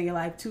these changes in your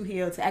life, to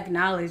heal, to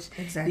acknowledge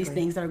these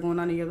things that are going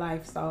on in your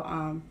life.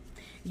 So,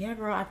 yeah,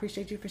 girl, I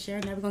appreciate you for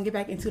sharing that. We're going to get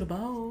back into the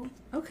bowl.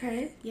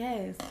 Okay.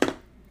 Yes.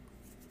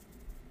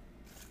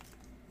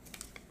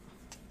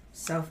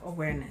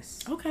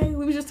 Self-awareness. Okay.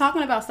 We were just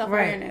talking about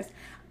self-awareness. Right.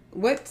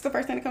 What's the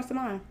first thing that comes to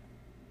mind?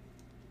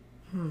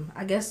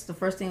 I guess the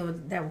first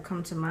thing that would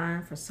come to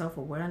mind for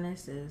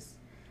self-awareness is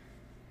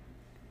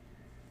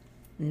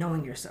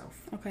knowing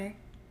yourself. Okay.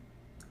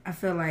 I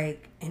feel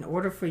like in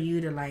order for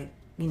you to, like,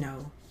 you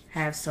know,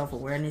 have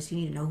self-awareness, you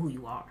need to know who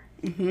you are.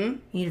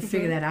 You need to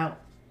figure that out.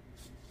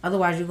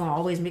 Otherwise, you're going to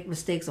always make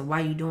mistakes of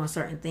why you're doing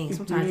certain things.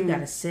 Sometimes you got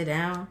to sit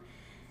down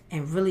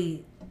and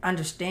really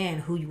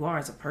understand who you are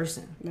as a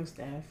person. No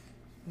staff.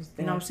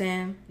 You know what I'm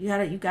saying?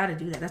 You gotta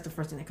do that. That's the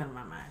first thing that comes to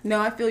my mind. No,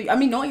 I feel you. I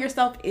mean, knowing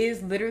yourself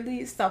is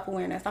literally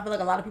self-awareness. I feel like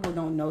a lot of people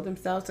don't know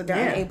themselves, so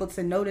they're unable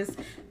to notice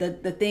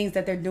the things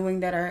that they're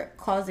doing that are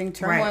causing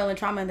turmoil and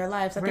trauma in their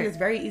lives. So I think it's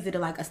very easy to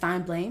like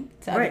assign blame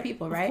to other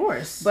people, right? Of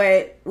course.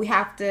 But we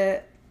have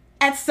to,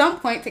 at some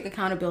point, take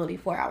accountability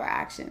for our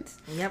actions.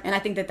 Yep. And I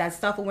think that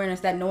self-awareness,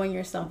 that knowing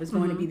yourself, is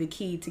going to be the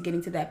key to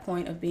getting to that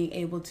point of being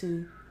able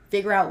to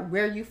figure out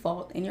where you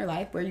fault in your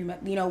life, where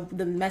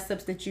the mess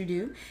ups that you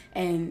do,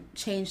 and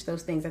change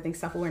those things. I think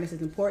self-awareness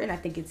is important. I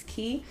think it's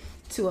key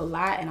to a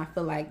lot, and I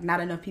feel like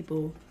not enough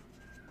people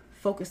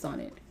focus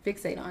on it,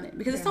 fixate on it,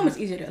 because it's so much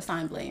easier to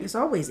assign blame. It's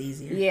always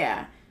easier.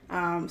 Yeah.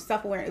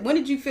 Self-awareness.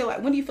 When do you feel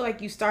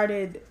like you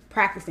started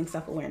practicing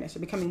self-awareness or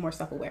becoming more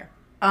self-aware?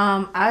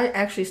 I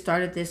actually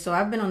started this, so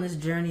I've been on this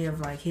journey of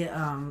like,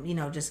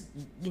 this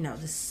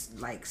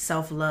like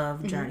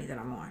self-love journey that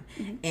I'm on,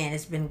 and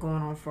it's been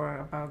going on for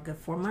about a good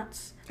 4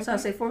 months. Okay. So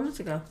I'd say 4 months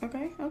ago.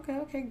 Okay,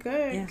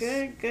 good,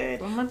 yes. good.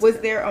 Was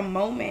there a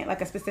moment,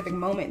 like a specific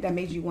moment that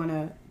made you want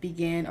to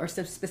begin, or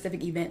some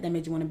specific event that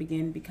made you want to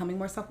begin becoming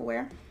more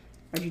self-aware,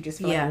 or did you just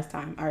feel like it was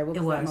time? All right, what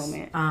was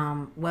that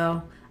moment?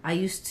 Well, I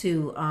used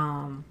to,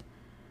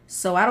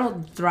 so I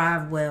don't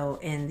thrive well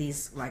in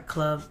these like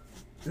club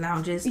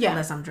lounges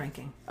unless I'm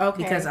drinking.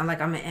 Okay. Because I'm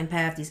an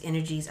empath, these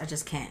energies, I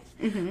just can't.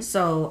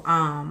 So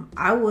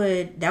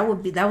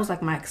that was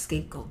like my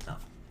scapegoat though.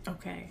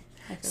 Okay.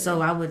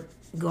 So I would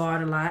go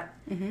out a lot,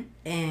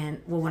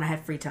 and when I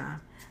had free time,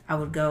 I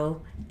would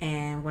go,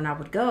 and when I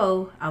would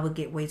go, I would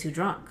get way too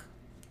drunk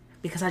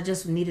because I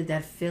just needed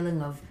that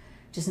feeling of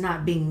just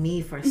not being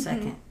me for a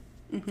second.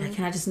 Like,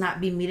 can I just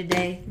not be me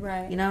today?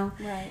 Right. You know?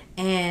 Right.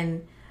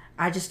 And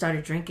I just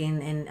started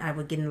drinking, and I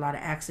would get in a lot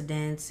of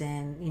accidents,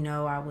 and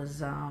I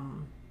was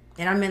and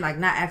I mean like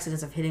not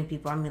accidents of hitting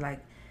people, I mean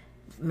like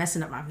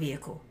messing up my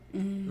vehicle,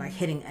 like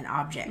hitting an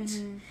object,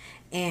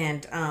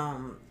 and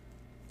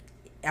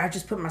I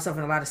just put myself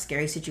in a lot of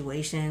scary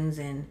situations,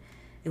 and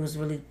it was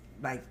really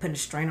like putting a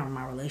strain on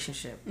my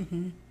relationship,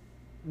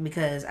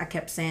 because I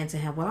kept saying to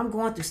him, well, I'm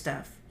going through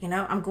stuff,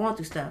 I'm going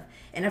through stuff,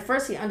 and at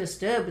first he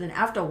understood, but then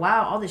after a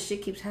while all this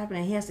shit keeps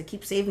happening, he has to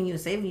keep saving you,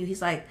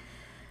 he's like,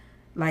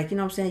 you know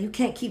what I'm saying? You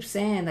can't keep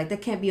saying, like,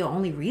 that can't be your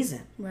only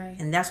reason. Right.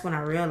 And that's when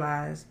I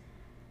realized,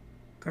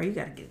 girl, you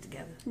got to get it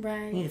together.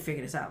 Right. You need to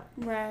figure this out.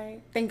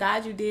 Right. Thank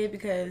God you did,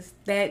 because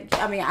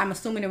I'm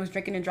assuming it was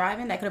drinking and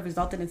driving. That could have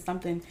resulted in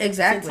something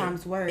 10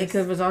 times worse. It could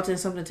have resulted in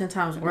something 10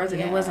 times worse.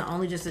 And it wasn't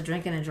only just the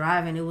drinking and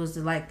driving. It was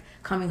like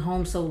coming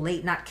home so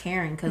late, not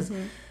caring. Because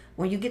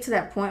when you get to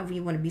that point where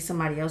you want to be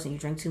somebody else and you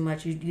drink too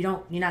much,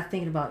 you're not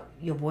thinking about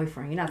your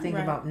boyfriend. You're not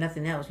thinking about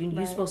nothing else.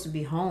 You're supposed to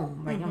be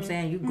home. Like, you know what I'm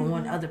saying? You're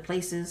going other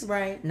places.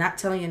 Right. Not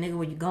telling your nigga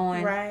where you're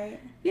going. Right.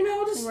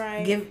 Just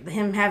give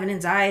him having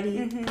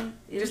anxiety.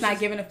 Just not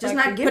giving a fuck. Just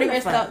not giving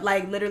a fuck.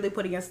 Like, literally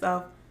putting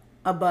yourself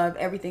above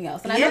everything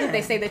else. And I know that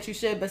they say that you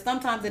should, but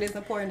sometimes it is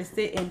important to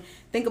sit and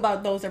think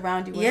about those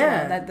around you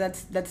as well.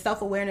 That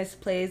self-awareness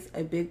plays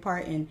a big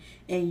part in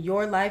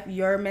your life,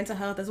 your mental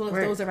health, as well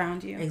as those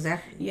around you.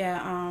 Exactly.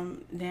 Yeah.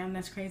 Damn,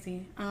 that's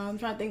crazy. I'm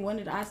trying to think, when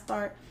did I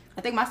start?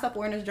 I think my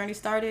self-awareness journey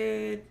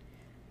started,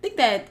 I think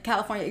that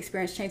California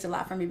experience changed a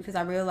lot for me, because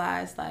I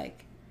realized,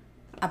 like,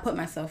 I put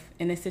myself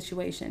in this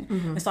situation.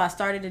 And so I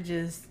started to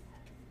just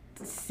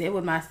sit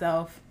with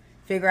myself,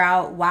 figure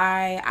out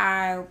why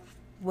I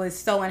was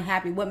so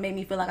unhappy, what made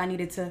me feel like I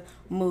needed to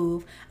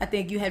move. I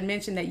think you had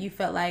mentioned that you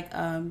felt like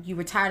you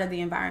were tired of the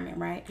environment,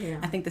 right? Yeah.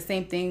 I think the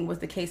same thing was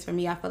the case for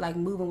me. I felt like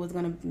moving was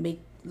going to make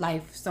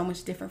life so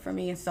much different for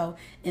me, and so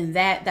in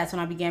that's when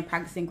I began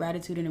practicing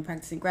gratitude, and in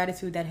practicing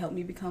gratitude, that helped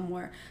me become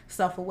more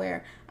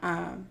self-aware. That's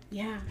all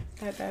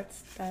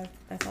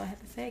I have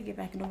to say. Get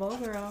back in the bowl,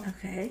 girl.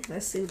 Okay,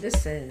 let's see what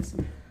this says.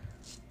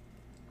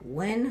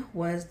 When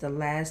was the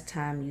last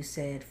time you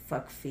said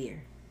fuck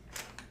fear?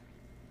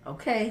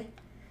 Okay.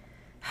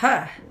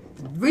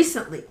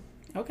 Recently.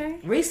 Okay.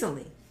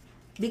 Recently.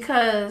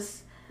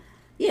 Because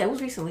it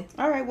was recently.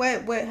 All right,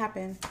 what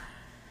happened?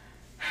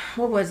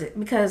 What was it?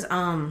 Because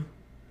I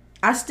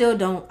still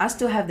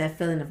have that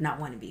feeling of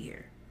not wanting to be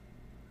here.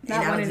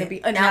 Not wanting to be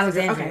in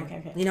Alexandria.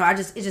 Okay.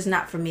 It's just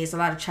not for me. It's a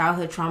lot of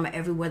childhood trauma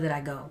everywhere that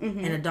I go.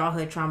 And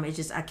adulthood trauma. It's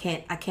just I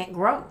can't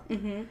grow.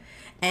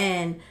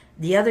 And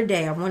the other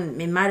day,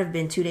 it might have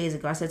been 2 days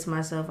ago, I said to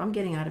myself, I'm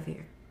getting out of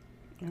here.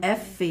 Okay.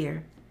 F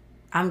fear.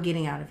 I'm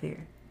getting out of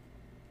here.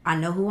 I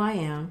know who I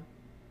am,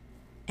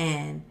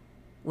 and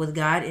with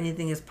God,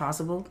 anything is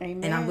possible.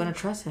 Amen. And I'm going to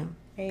trust Him.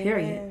 Amen.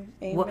 Period.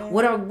 Amen.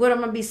 What am I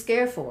going to be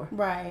scared for?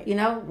 Right.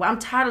 I'm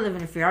tired of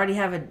living in fear. I already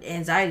have an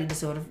anxiety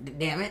disorder.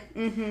 Damn it.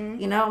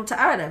 I'm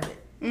tired of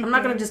it. I'm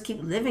not going to just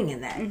keep living in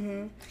that.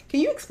 Can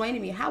you explain to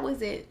me, how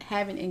is it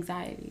having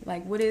anxiety?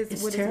 Like, what is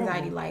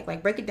anxiety like?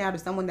 Like, break it down to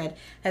someone that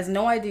has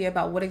no idea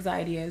about what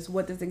anxiety is.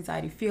 What does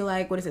anxiety feel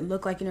like? What does it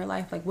look like in your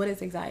life? Like, what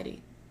is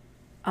anxiety?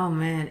 Oh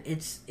man,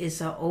 it's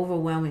an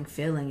overwhelming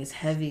feeling. It's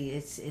heavy.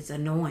 It's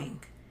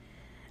annoying.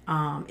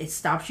 It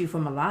stops you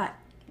from a lot.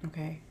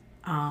 Okay.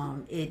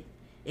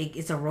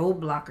 It's a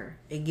roadblocker.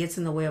 It gets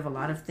in the way of a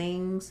lot of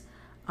things.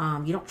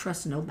 You don't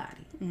trust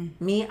nobody.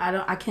 Me,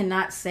 I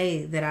cannot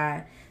say that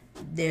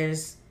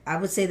I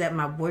would say that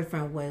my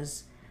boyfriend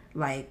was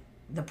like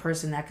the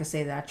person that could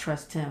say that I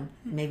trust him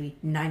maybe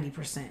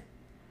 90%.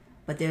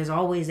 But there's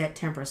always that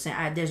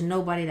 10%. There's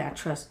nobody that I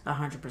trust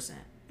 100%.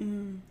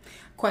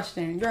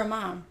 Question. You're a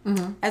mom.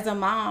 Mm-hmm. As a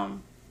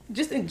mom,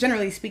 just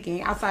generally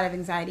speaking, outside of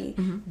anxiety,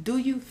 do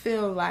you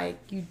feel like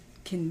you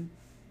can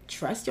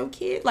trust your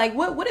kid? Like,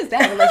 what is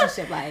that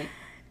relationship like?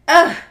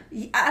 I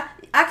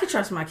can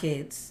trust my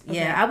kids. Okay.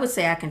 Yeah, I would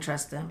say I can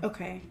trust them.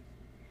 Okay.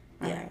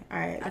 Yeah. All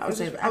right. I was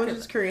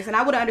just curious. And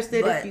I would have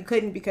understood if you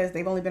couldn't because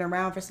they've only been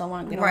around for so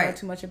long. They don't know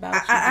too much about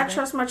you. I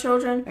trust my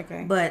children.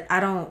 Okay. But I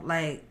don't,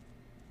 like,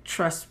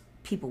 trust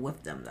people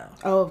with them, though.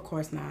 Oh, of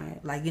course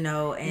not. Like, you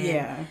know,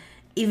 and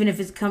even if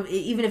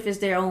it's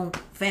their own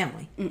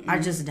family, I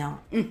just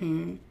don't.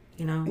 Mm-hmm.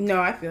 You know?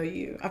 No, I feel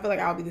you. I feel like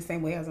I'll be the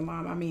same way as a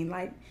mom. I mean,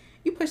 like,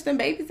 you push them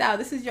babies out.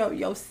 This is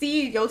your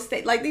seed, your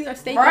state. Like, these are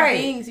sacred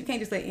things. You can't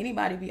just let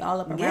anybody be all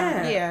up around.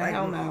 Yeah, like,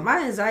 hell no.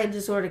 My anxiety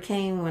disorder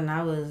came when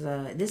I was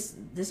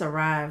this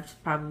arrived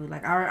probably,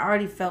 like, I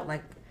already felt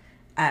like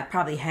I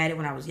probably had it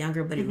when I was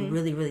younger, but it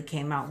really, really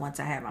came out once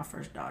I had my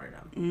first daughter, though.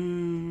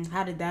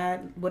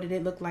 What did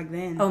it look like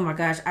then? Oh my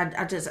gosh,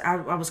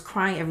 I was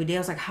crying every day. I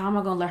was like, how am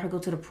I gonna let her go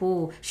to the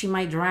pool? She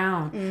might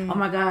drown. Oh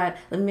my God,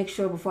 let me make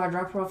sure before I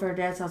drop her off at her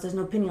dad's house, there's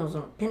no pennies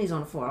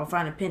on the floor. I'll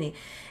find a penny.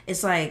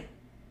 It's like,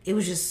 it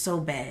was just so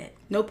bad.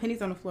 No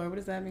pennies on the floor. What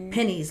does that mean?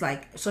 Pennies,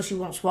 like, so she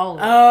won't swallow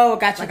it. Oh,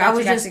 gotcha. Like, I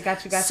was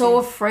just so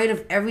afraid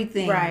of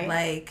everything. Right.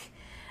 Like,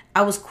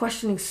 I was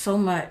questioning so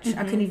much.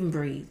 I couldn't even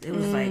breathe. It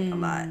was like a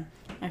lot.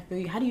 I feel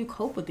you. How do you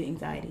cope with the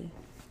anxiety?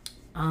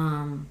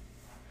 Well,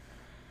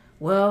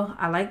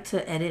 I like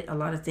to edit a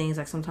lot of things.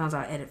 Like, sometimes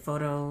I'll edit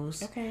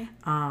photos. Okay.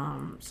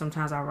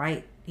 Sometimes I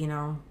write. You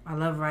know, I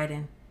love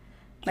writing.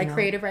 Like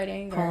creative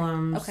writing?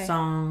 Poems,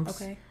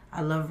 songs. Okay.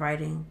 I love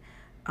writing.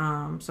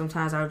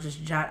 Sometimes I'll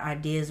just jot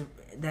ideas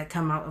that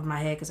come out of my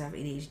head because I have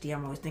ADHD.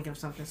 I'm always thinking of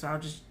something, so I'll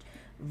just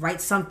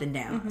write something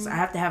down. So I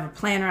have to have a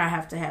planner. I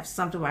have to have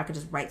something where I could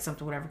just write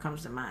something, whatever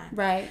comes to mind.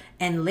 Right.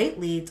 And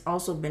lately, it's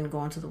also been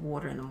going to the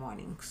water in the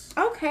mornings.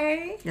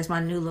 Okay. That's my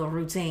new little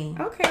routine.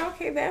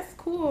 Okay, that's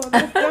cool.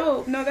 That's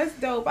dope. No, that's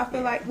dope. I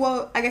feel like,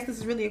 well, I guess this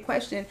is really a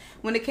question.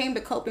 When it came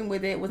to coping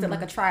with it, was it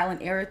like a trial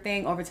and error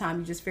thing? Over time,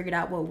 you just figured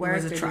out what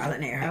works? It was a trial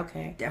and error.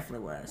 Okay.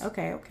 Definitely was.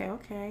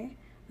 Okay.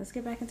 Let's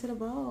get back into the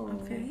bowl.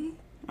 Okay.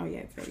 Oh, yeah,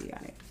 it's ready.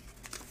 Got it.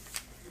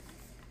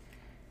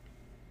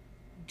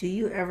 Do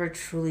you ever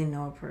truly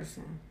know a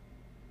person?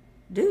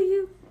 Do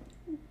you?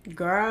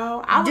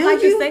 Girl, I would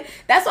like to say,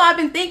 that's what I've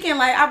been thinking.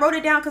 Like, I wrote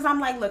it down because I'm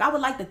like, look, I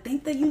would like to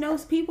think that you know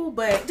people,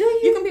 but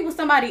you can be with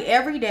somebody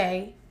every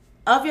day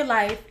of your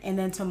life, and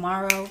then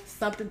tomorrow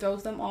something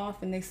throws them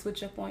off and they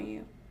switch up on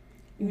you.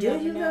 Do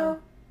you know?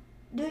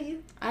 Do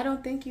you? I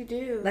don't think you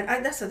do. Like,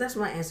 that's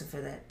my answer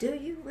for that. Do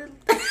you really?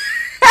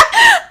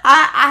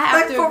 I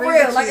have to for agree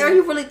real. with Like, you. are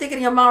you really thinking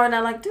in your mind right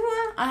now? Like, do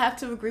I? I have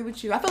to agree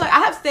with you. I feel like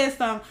I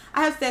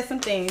have said some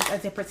things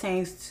as it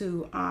pertains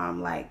to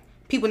like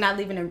people not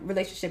leaving their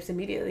relationships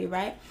immediately,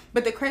 right?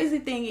 But the crazy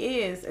thing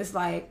is, it's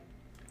like,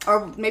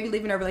 or maybe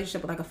leaving a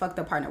relationship with like a fucked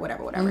up partner,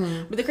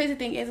 whatever. But the crazy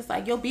thing is, it's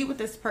like you'll be with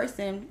this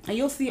person and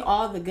you'll see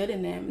all the good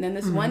in them, and then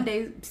this one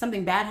day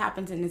something bad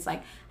happens, and it's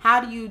like,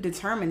 how do you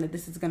determine that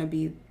this is going to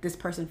be this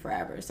person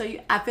forever? So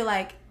I feel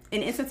like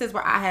in instances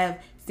where I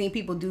have seen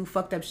people do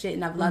fucked up shit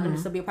and I've allowed them to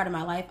still be a part of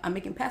my life, I'm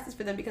making passes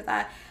for them because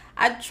I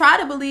try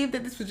to believe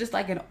that this was just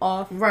like an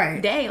off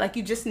day. Like,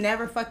 you just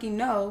never fucking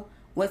know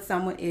what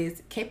someone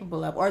is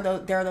capable of. Or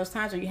there are those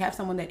times where you have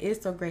someone that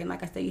is so great, and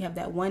like I said, you have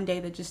that one day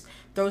that just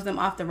throws them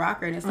off the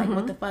rocker, and it's like,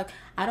 what the fuck?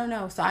 I don't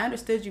know. So I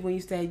understood you when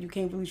you said you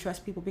can't really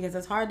trust people, because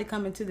it's hard to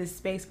come into this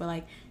space where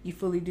like you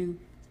fully do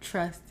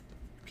trust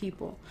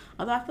people.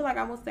 Although I feel like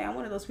I will say I'm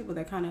one of those people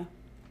that I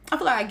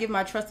feel like I give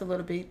my trust a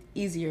little bit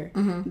easier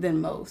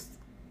than most.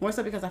 More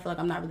so because I feel like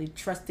I'm not really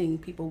trusting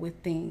people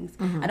with things.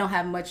 I don't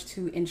have much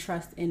to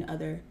entrust in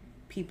other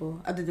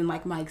people other than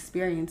like my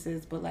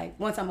experiences. But like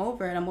once I'm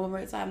over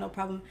it, so I have no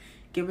problem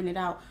giving it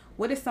out.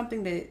 What is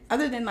something that,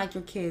 other than like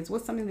your kids,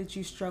 what's something that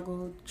you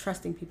struggle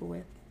trusting people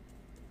with?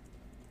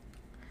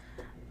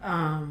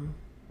 I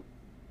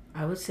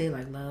would say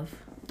like love.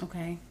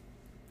 Okay.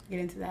 Get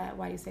into that.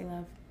 Why do you say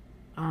love?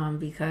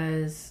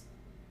 Because,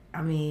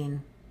 I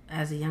mean,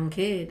 as a young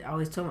kid, I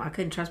always told them I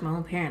couldn't trust my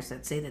own parents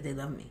that say that they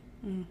love me.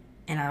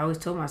 And I always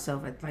told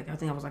myself, like, I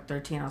think I was like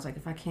 13, I was like,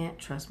 if I can't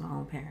trust my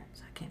own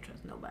parents, I can't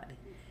trust nobody.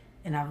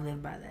 And I've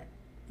lived by that.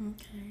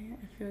 Okay,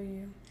 I feel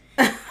you.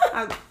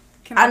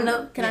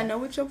 Can I know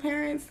what your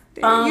parents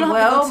did?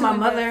 Well, my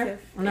mother...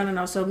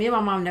 No. So me and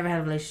my mom never had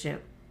a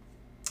relationship.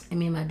 And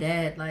me and my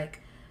dad, like,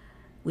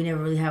 we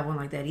never really had one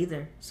like that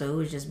either. So it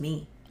was just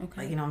me.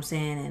 Okay. Like, you know what I'm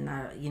saying? And,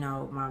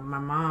 my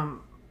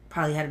mom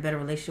probably had a better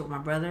relationship with my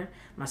brother.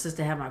 My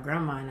sister had my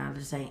grandma, and I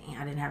just I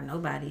didn't have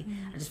nobody.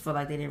 I just felt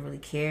like they didn't really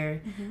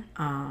care.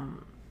 My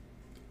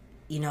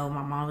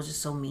mom was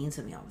just so mean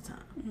to me all the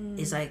time.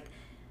 It's like,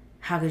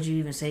 how could you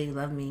even say you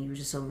love me? You were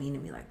just so mean to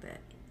me like that.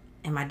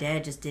 And my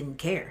dad just didn't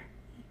care.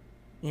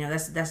 You know,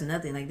 that's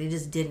nothing. Like, they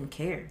just didn't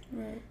care.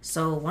 Right.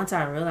 So once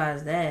I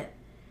realized that,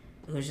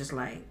 it was just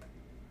like,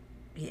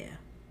 yeah,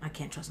 I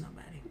can't trust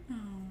nobody. Oh,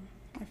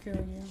 I feel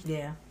you.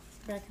 Yeah.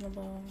 Back in the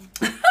ball.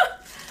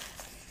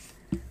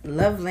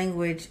 Love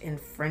language and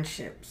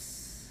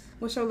friendships.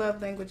 What's your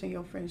love language and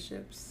your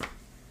friendships?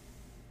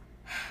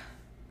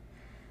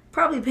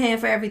 Probably paying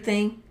for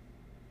everything.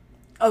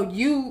 Oh,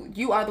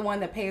 you are the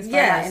one that pays for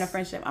Yes. that in a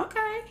friendship.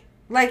 Okay.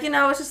 Like, you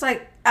know, it's just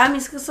like, I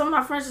mean, because some of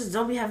my friends just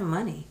don't be having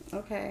money.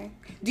 Okay.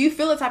 Do you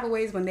feel the type of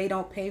ways when they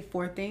don't pay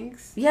for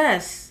things?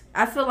 Yes.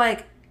 I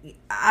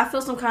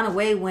feel some kind of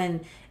way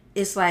when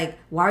it's like,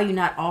 why are you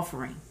not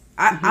offering?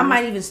 I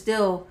might even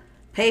still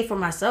pay for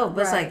myself,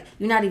 but it's like,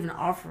 you're not even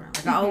offering.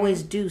 Like, I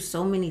always do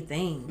so many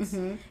things.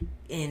 And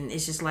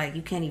it's just like,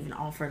 you can't even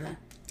offer them.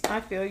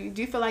 I feel you.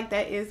 Do you feel like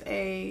that is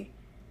a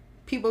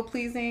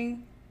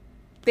people-pleasing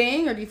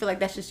thing, or do you feel like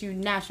that's just you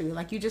naturally?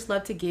 Like, you just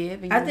love to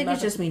give? And I think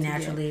it's just me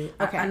naturally.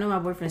 Okay. I know my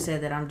boyfriend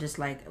said that I'm just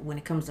like, when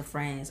it comes to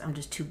friends, I'm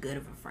just too good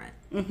of a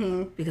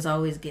friend. Because I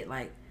always get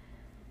like...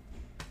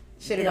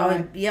 Shitted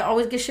on. I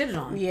always get shitted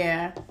on.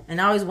 Yeah. And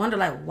I always wonder,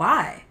 like,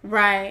 why?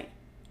 Right.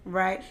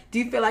 Do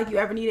you feel like you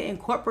ever need to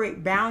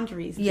incorporate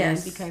boundaries?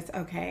 Yes. Because,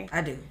 okay.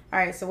 I do. All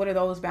right, so what do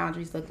those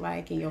boundaries look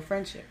like in your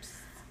friendships?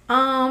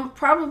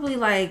 Probably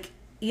like,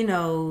 you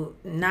know,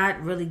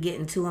 not really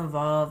getting too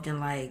involved in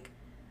like,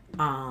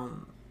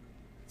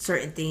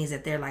 certain things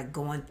that they're like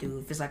going through.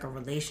 If it's like a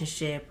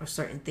relationship or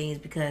certain things,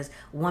 because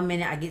one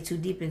minute I get too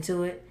deep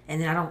into it and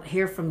then I don't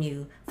hear from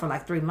you for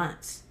like 3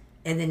 months.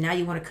 And then now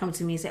you want to come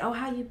to me and say, oh,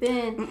 how you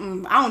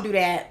been? I don't do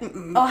that.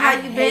 Oh, how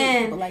you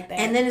been? Like that.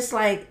 And then it's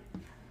like,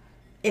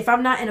 if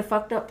I'm not in a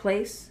fucked up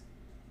place,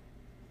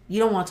 you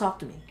don't want to talk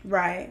to me.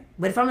 Right.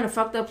 But if I'm in a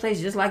fucked up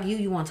place just like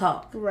you want to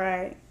talk.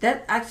 Right.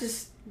 That I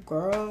just...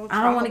 Girl,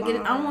 I don't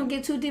want to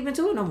get too deep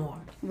into it no more.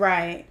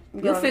 Right.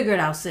 Girl, You'll figure it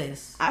out,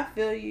 sis. I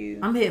feel you.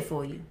 I'm here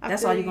for you.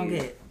 That's all you're going to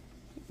get.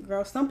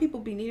 Girl, some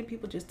people be needing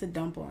people just to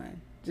dump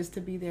on. Just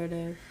to be there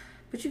to...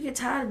 But you get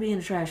tired of being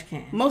a trash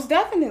can. Most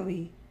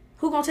definitely.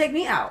 Who going to take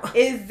me out?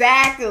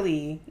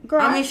 Exactly.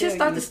 Girl, I mean, shit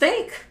start to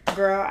stink.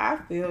 Girl, I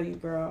feel you,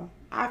 girl.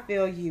 I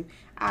feel you.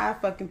 I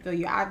fucking feel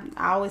you. I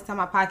always tell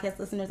my podcast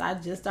listeners, I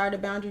just started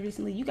a boundary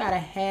recently. You gotta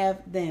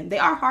have them. They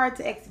are hard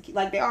to execute.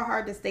 Like, they are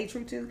hard to stay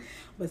true to.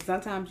 But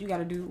sometimes you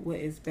gotta do what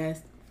is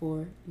best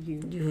for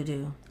you. You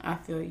do. I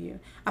feel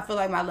you. I feel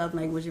like my love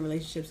language in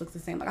relationships looks the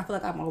same. Like, I feel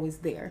like I'm always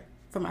there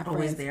for my friends.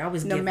 Always there.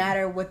 Always no giving.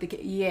 matter what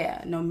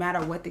no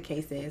matter what the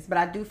case is. But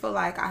I do feel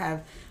like I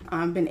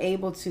have been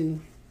able to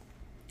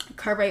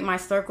curate my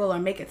circle or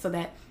make it so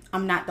that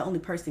I'm not the only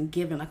person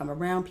giving. Like, I'm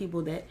around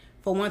people that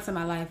for once in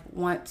my life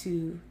want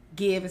to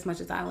give as much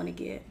as I want to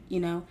give, you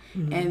know,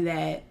 and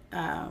that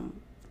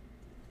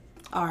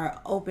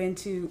are open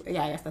to, I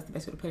guess that's the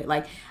best way to put it.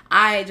 Like,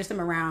 I just am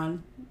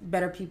around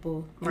better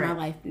people in my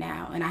life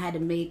now, and I had to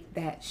make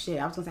that shit.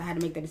 I had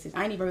to make that decision.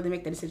 I didn't even really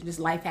make that decision. Just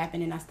life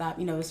happened, and I stopped,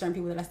 you know, there's certain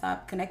people that I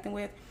stopped connecting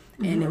with,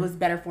 and it was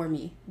better for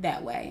me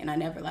that way, and I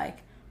never, like,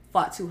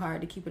 fought too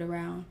hard to keep it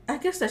around. I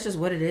guess that's just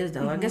what it is,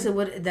 though. I guess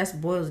that's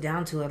boils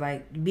down to it.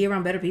 Like, be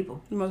around better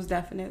people. Most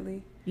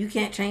definitely. You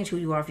can't change who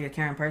you are if you're a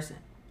caring person.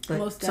 But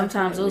Most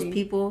sometimes those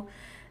definitely. people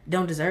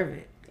don't deserve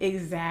it.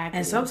 Exactly.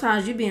 And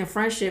sometimes you be in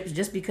friendships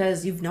just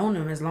because you've known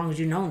them as long as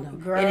you known them.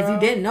 Girl. And if you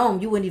didn't know them,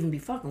 you wouldn't even be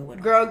fucking with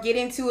them. Girl, get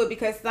into it,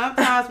 because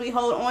sometimes we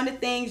hold on to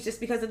things just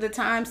because of the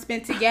time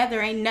spent together.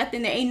 Ain't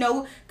nothing. There ain't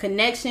no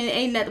connection.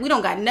 Ain't nothing. We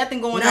don't got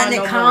nothing going Nothing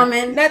on. in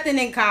common. More. Nothing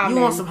in common.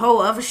 You want some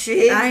whole other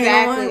shit.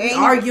 Exactly. Ain't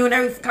arguing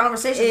every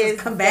conversation is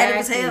combative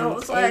as hell.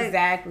 It's like,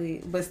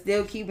 exactly. But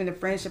still keeping the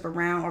friendship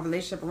around or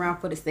relationship around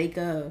for the sake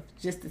of,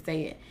 just to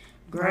say it.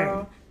 Girl,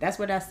 Right. That's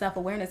where that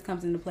self-awareness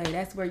comes into play.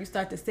 That's where you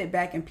start to sit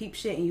back and peep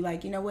shit, and you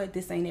like, you know what?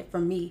 This ain't it for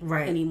me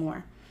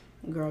anymore.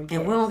 Girl, yes.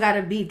 And we don't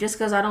gotta beef just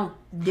because I don't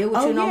deal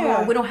with you no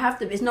more. We don't have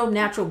to. It's no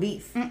natural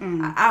beef.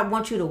 I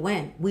want you to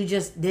win. We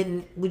just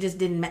didn't. We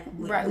didn't mesh.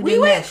 We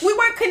weren't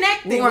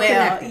connected. We weren't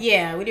connected.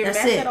 Yeah, we didn't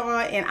That's mesh it. at all,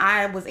 and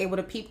I was able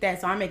to peep that.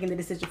 So I'm making the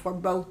decision for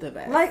both of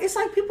us. Like, it's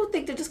like people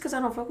think that just because I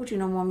don't fuck with you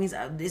no more means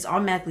it's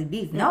automatically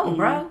beef. No,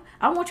 bro.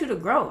 I want you to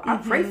grow. I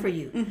pray for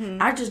you.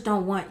 I just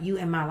don't want you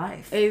in my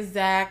life.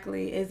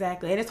 Exactly.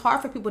 And it's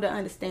hard for people to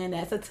understand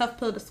that. It's a tough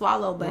pill to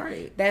swallow, but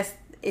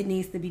it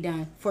needs to be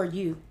done for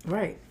you.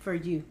 Right. For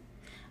you.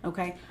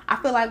 Okay. I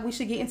feel like we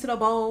should get into the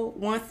bowl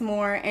once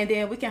more, and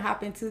then we can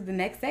hop into the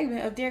next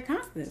segment of Dear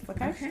Constance.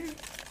 Okay.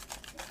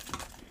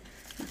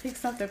 Pick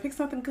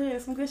something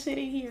good. Some good shit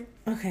in here.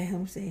 Okay, let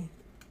me see.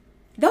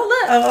 Don't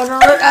look. Oh, don't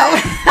look.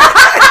 Oh.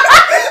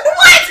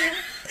 What?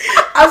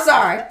 I'm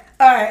sorry.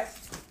 All right.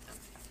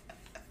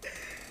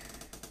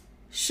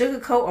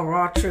 Sugarcoat or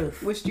raw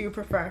truth? Which do you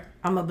prefer?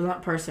 I'm a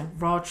blunt person.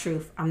 Raw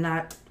truth. I'm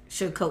not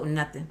sugarcoating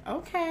nothing.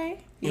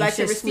 Okay. You And like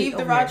to shit's receive sweet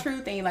the over raw there.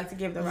 truth, and you like to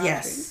give the raw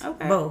Yes. truth.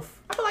 Okay. Both.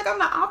 I feel like I'm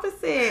the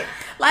opposite.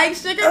 Like,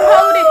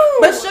 sugarcoat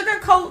it, but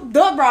sugarcoat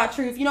the raw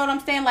truth. You know what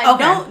I'm saying? Like,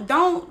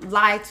 don't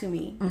lie to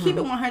me. Keep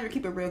it 100.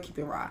 Keep it real. Keep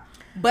it raw.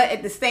 But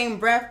at the same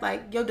breath,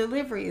 like, your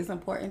delivery is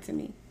important to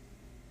me.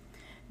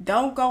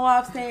 Don't go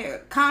off saying,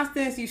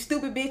 Constance, you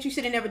stupid bitch, you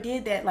should have never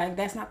did that. Like,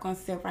 that's not going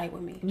to sit right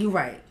with me. You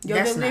right. Your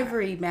That's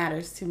delivery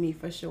matters to me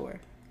for sure.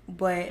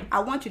 But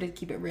I want you to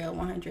keep it real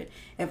 100.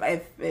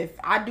 If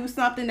I do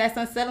something that's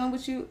unsettling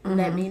with you,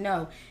 let me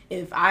know.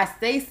 If I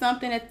say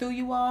something that threw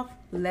you off,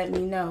 let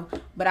me know.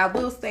 But I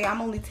will say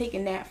I'm only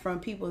taking that from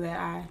people that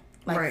I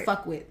like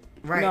fuck with.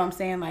 Right. You know what I'm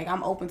saying? Like,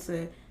 I'm open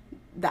to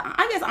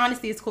I guess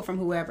honesty is cool from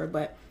whoever,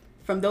 but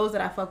from those that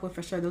I fuck with,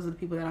 for sure, those are the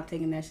people that I'm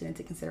taking that shit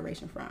into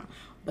consideration from.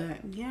 But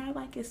yeah, I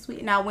like it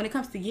sweet. Now, when it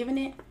comes to giving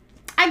it,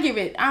 I give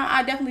it.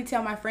 I definitely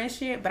tell my friends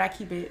shit, but I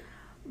keep it.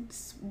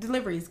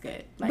 Delivery is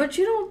good. Like, but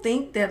you don't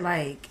think that,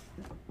 like,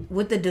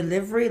 with the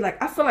delivery,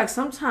 like, I feel like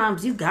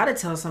sometimes you gotta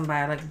tell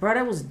somebody, like, bro,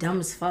 that was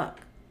dumb as fuck.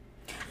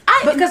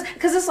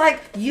 Because it's like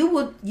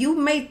you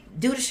may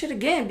do the shit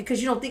again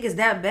because you don't think it's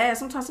that bad.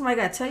 Sometimes somebody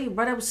gotta tell you,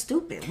 bro, that was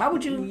stupid. Why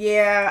would you?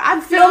 Yeah,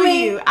 I feel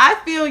you. I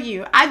feel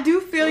you. I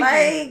do feel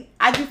you.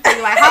 I do feel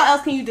you. Like, how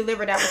else can you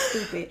deliver that was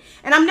stupid?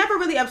 And I'm never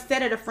really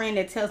upset at a friend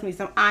that tells me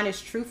some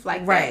honest truth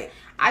like that.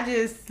 I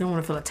just don't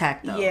want to feel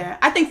attacked though. Yeah,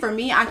 I think for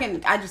me, I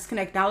just can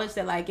acknowledge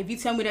that, like, if you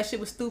tell me that shit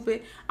was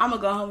stupid, I'm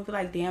gonna go home and be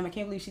like, damn, I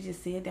can't believe she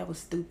just said that was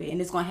stupid,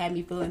 and it's gonna have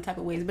me feeling type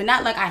of ways, but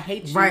not like I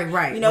hate you.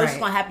 Right. You know, it's just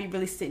gonna have you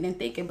really sitting and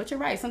thinking. But you're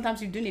right.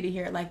 Sometimes you do need to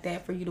hear it like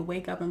that for you to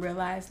wake up and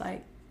realize,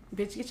 like,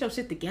 bitch, get your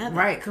shit together.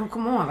 Right.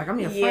 Come on. Like, I'm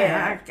your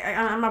friend.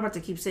 I'm not about to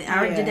keep saying. I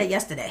already did that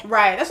yesterday.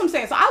 Right. That's what I'm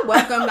saying. So I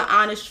welcome the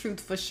honest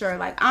truth for sure.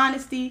 Like,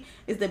 honesty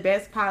is the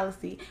best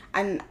policy.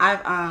 And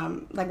I've,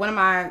 like, one of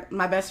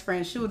my best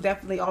friends, she will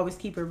definitely always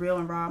keep it real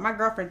and raw. My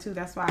girlfriend, too.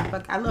 That's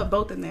why I love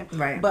both of them.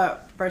 Right.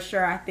 But for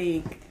sure, I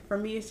think, for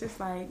me, it's just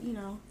like, you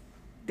know,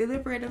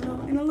 deliver it in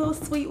a little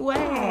sweet way.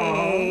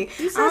 Aww,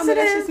 you sensitive? I don't know,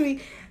 that's just me.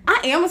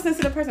 I am a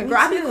sensitive person. Girl,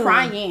 I be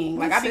crying.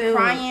 Like, I be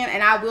crying,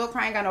 and I will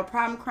cry. I ain't got no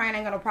problem crying. I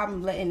ain't got no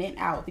problem letting it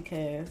out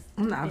because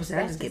I'm not opposite.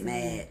 I just get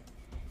mad.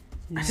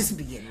 No. I just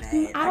be getting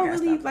mad. I don't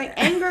really, like,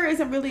 anger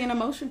isn't really an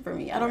emotion for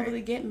me. I don't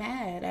really get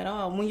mad at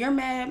all. When you're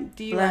mad,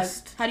 do you,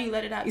 blessed. Like, how do you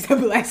let it out? You said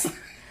blessed.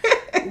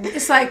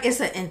 It's like,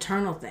 it's an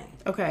internal thing.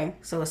 Okay.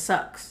 So it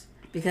sucks.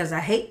 Because I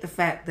hate the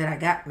fact that I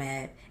got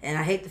mad, and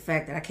I hate the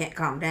fact that I can't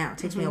calm down. It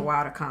takes me a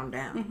while to calm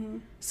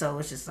down. So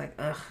it's just like,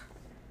 ugh.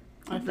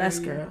 Bless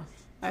girl.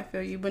 I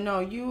feel you. But no,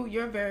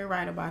 you're very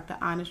right about the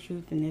honest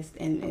truth in this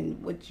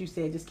and what you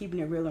said, just keeping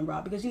it real and raw.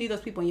 Because you need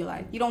those people in your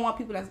life. You don't want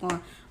people that's going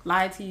to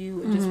lie to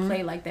you and just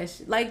play like that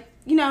shit. Like,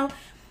 you know,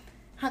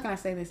 how can I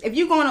say this? If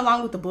you're going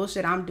along with the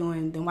bullshit I'm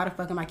doing, then why the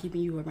fuck am I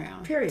keeping you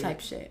around? Period. Type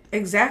shit.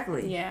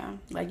 Exactly. Yeah.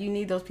 Like, you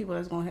need those people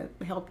that's going to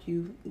help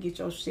you get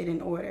your shit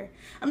in order.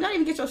 I'm not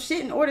even get your shit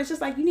in order. It's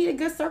just like you need a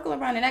good circle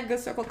around. And that good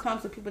circle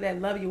comes with people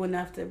that love you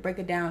enough to break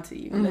it down to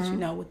you and let you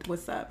know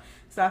what's up.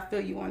 So I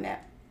feel you on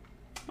that.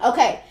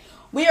 Okay.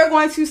 We are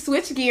going to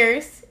switch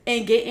gears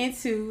and get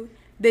into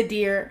the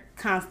Dear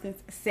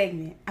Constance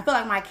segment. I feel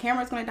like my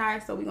camera's going to die,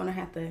 so we're going to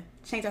have to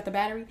change out the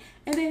battery.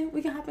 And then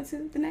we can hop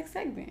into the next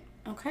segment.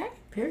 Okay?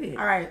 Period.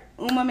 All right.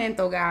 Un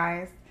momento,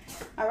 guys.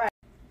 All right.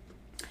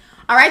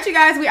 All right, you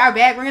guys, we are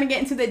back. We're going to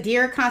get into the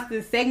Dear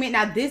Constance segment.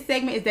 Now, this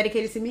segment is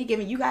dedicated to me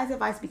giving you guys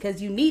advice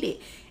because you need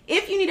it.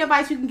 If you need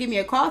advice, you can give me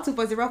a call,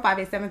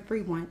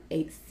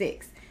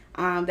 240-587-3186.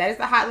 That is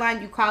the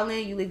hotline. You call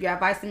in, you leave your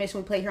advice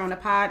submission, we play here on the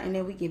pod, and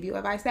then we give you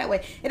advice that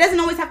way. It doesn't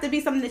always have to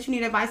be something that you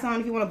need advice on.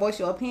 If you want to voice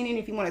your opinion,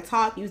 if you want to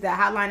talk, use that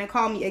hotline and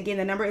call me. Again,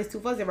 the number is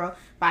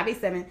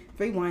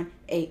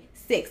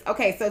 240-587-3186.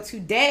 Okay, so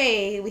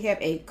today we have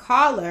a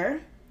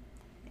caller,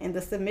 and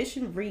the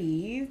submission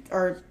reads,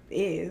 or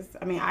is,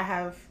 I mean,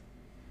 I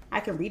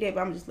can read it,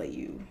 but I'm just let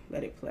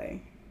it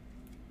play.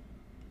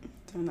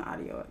 Turn the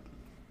audio up.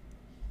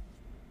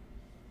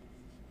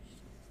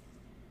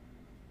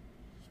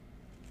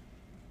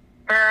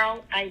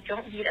 Girl, I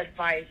don't need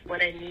advice.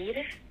 What I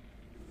need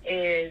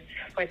is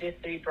for this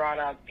to be brought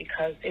up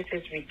because this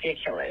is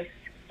ridiculous.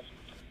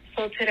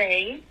 So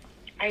today,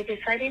 I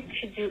decided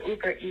to do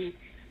Uber Eats.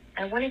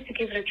 I wanted to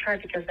give it a try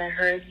because I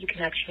heard you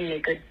can actually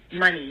make good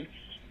money,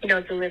 you know,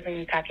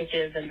 delivering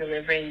packages and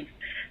delivering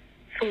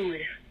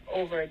food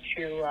over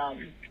to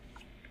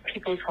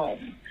people's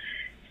homes.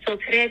 So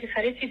today I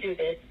decided to do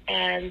this,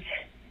 and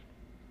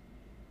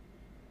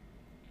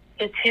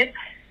the tip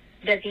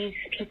that these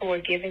people are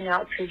giving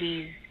out to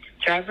these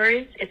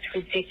drivers, it's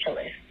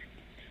ridiculous.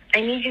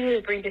 I need you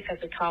to bring this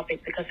as a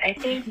topic because I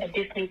think that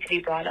this needs to be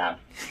brought up.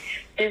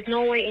 There's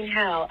no way in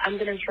hell I'm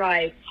going to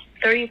drive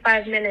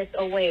 35 minutes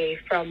away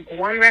from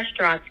one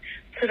restaurant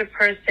to the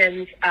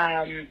person's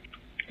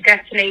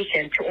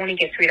destination to only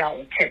get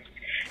 $3 tips.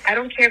 I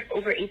don't care if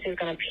Uber Eats is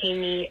going to pay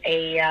me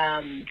a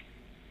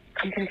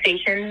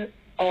compensation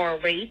or a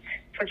rate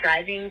for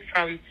driving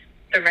from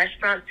the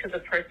restaurant to the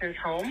person's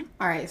home.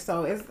 All right,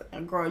 so it's,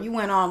 girl, you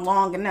went on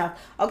long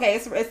enough. Okay,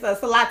 it's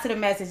a lot to the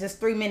message. Just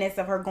 3 minutes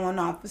of her going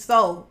off.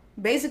 So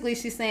basically,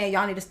 she's saying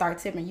y'all need to start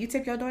tipping. You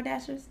tip your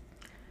DoorDashers?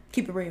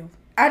 Keep it real.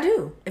 I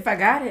do. If I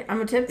got it, I'm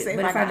going to tip it.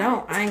 But if I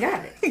don't, I ain't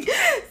got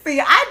it. See,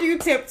 I do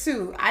tip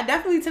too. I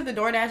definitely tip the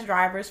DoorDash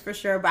drivers for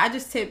sure, but I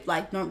just tip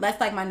like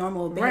that's like my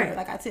normal behavior. Right.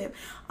 Like I tip.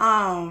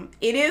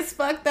 It is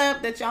fucked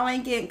up that y'all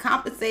ain't getting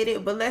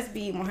compensated, but let's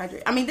be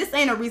 100. I mean, this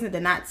ain't a reason to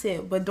not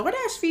tip, but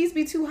DoorDash fees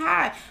be too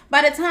high.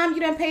 By the time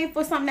you done paid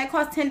for something that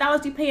costs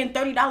 $10, you paying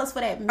 $30 for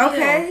that meal.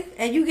 Okay,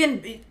 and you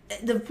getting,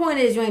 the point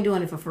is you ain't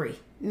doing it for free.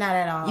 Not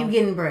at all. You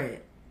getting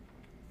bread.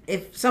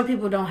 If some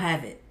people don't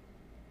have it,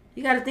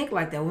 you got to think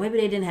like that. Well, maybe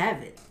they didn't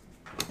have it.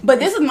 But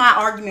this is my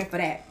argument for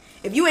that.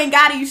 If you ain't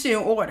got it, you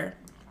shouldn't order.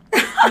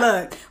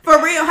 Look,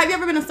 for real, have you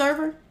ever been a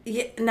server?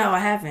 Yeah, no, I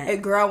haven't. Hey,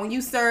 girl, when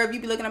you serve, you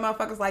be looking at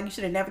motherfuckers like you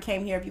should have never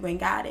came here if you ain't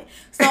got it.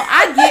 So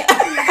I get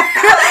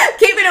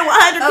keeping it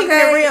 100, keeping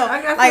it real.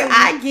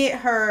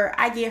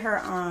 I get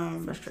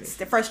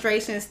her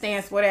frustration,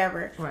 stance,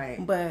 whatever.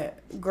 Right.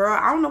 But girl,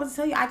 I don't know what to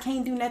tell you. I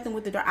can't do nothing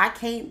with the door. I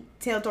can't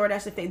tell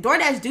DoorDash to fix.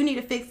 DoorDash do need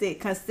to fix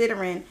it,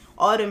 considering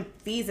all them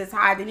fees is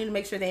high. They need to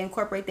make sure they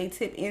incorporate they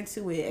tip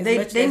into it. They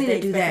need to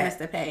do that.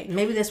 To pay.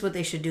 Maybe that's what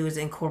they should do, is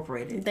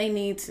incorporate it. They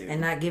need to,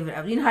 and not give it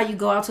up. You know how you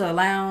go out to a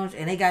lounge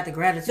and they got the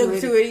gratuity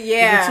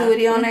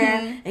on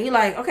there, and you're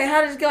like, okay,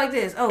 how does it go like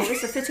this? Oh,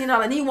 it's a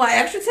 $15. And you want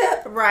extra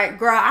tip? Right,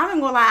 girl. I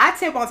ain't gonna lie. I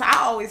tip on. I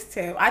always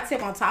tip. I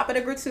tip on top of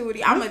the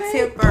gratuity. I'm a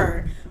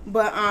tipper.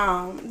 But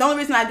the only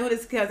reason I do it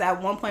is because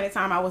at one point in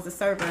time I was a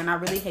server and I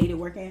really hated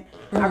working.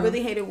 I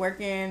really hated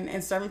working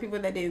and serving people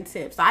that didn't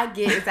tip. So I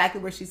get exactly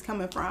where she's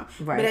coming from.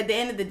 Right. But at the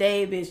end of the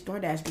day, bitch,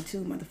 DoorDash be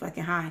too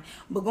motherfucking high.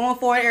 But going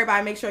forward,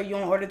 everybody make sure you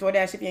don't order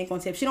DoorDash if you ain't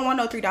gonna tip. She don't want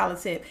no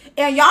 $3 tip.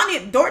 And y'all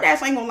need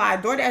DoorDash. I ain't gonna lie.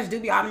 DoorDash do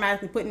be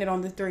automatically putting it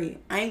on the 3.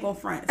 I ain't gonna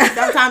front.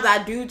 Sometimes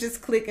I do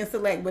just click and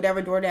select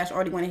whatever DoorDash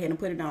already went ahead and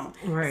put it on.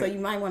 Right. So you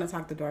might want to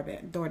talk to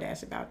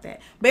DoorDash about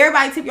that. But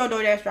everybody tip your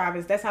DoorDash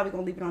drivers. That's how we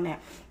gonna leave it on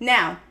that.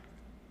 Now,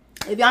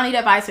 if y'all need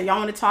advice or y'all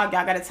want to talk,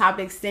 y'all got a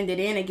topic, send it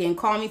in. Again,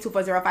 call me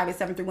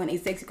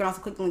 240-587-3186. You can also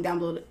click the link down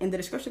below in the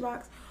description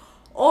box.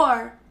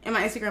 Or in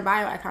my Instagram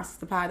bio at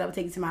ConstanceThePod. That will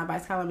take you to my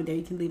advice column. And there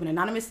you can leave an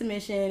anonymous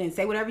submission and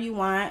say whatever you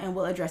want. And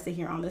we'll address it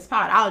here on this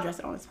pod. I'll address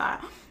it on this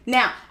pod.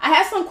 Now, I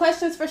have some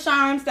questions for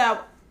Shimes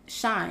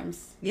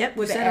Shimes. Yep,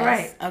 we said it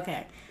right.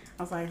 Okay.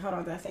 I was like, hold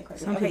on, did I say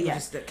question? Some people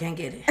yes. just can't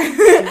get it.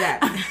 You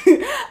got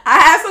it. I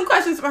have some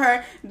questions for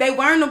her. They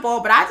were in the bowl,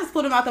 but I just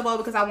pulled them out the bowl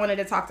because I wanted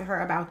to talk to her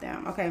about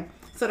them. Okay.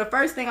 So the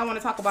first thing I want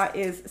to talk about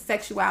is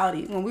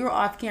sexuality. When we were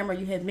off camera,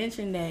 you had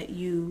mentioned that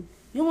you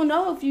don't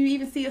know if you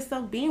even see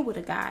yourself being with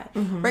a guy.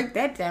 Mm-hmm. Break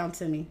that down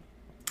to me.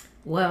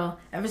 Well,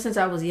 ever since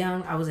I was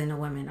young, I was into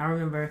women. I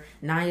remember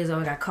 9 years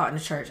old, I got caught in the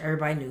church.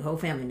 Everybody knew, whole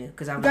family knew,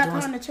 because I was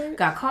caught in the church.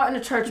 Got caught in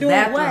the church doing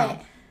bathroom.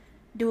 What?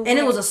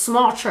 It was a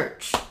small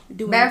church.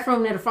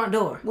 Bathroom near the front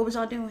door. What was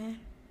y'all doing?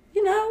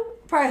 You know,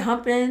 probably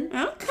humping,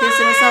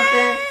 kissing or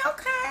something.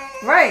 Okay.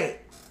 Right.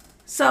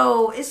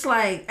 So it's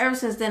like ever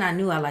since then, I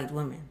knew I liked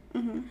women.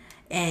 Mm-hmm.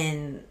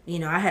 And, you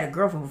know, I had a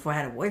girlfriend before I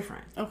had a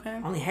boyfriend. Okay.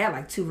 I only had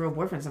like 2 real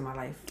boyfriends in my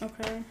life.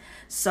 Okay.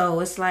 So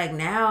it's like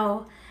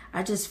now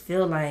I just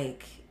feel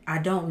like I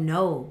don't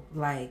know,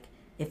 like,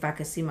 if I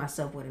could see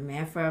myself with a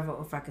man forever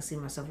or if I could see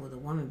myself with a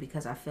woman,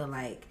 because I feel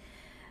like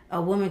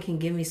a woman can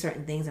give me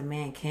certain things a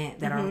man can't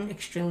that are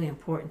extremely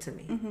important to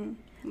me. Mm-hmm.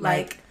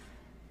 Like,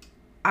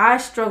 I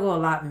struggle a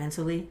lot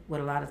mentally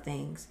with a lot of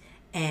things,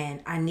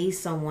 and I need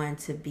someone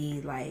to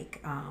be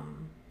like,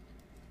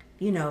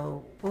 you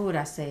know, what would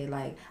I say?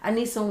 Like, I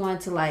need someone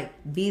to, like,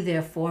 be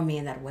there for me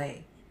in that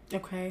way.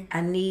 Okay.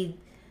 I need,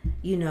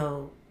 you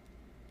know,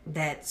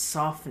 that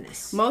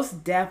softness.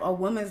 Most deaf, a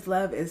woman's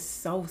love is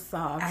so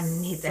soft. I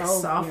need that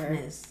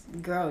softness.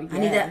 Pure. Girl, yes. I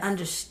need that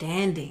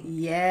understanding.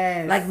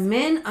 Yes. Like,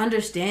 men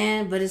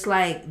understand, but it's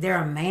like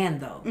they're a man,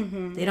 though.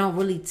 Mm-hmm. They don't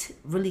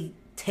really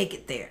take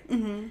it there.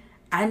 Mm-hmm.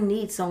 I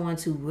need someone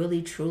to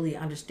really, truly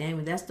understand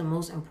me. That's the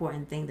most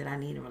important thing that I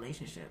need in a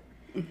relationship.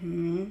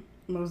 Mm-hmm.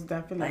 Most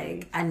definitely.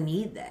 Like, I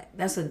need that.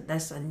 That's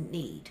a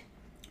need.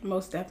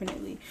 Most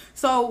definitely.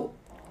 So,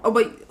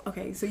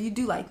 so you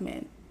do like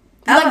men.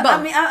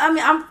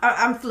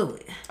 I'm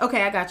fluid.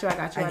 Okay, I got you.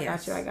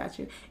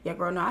 Yeah,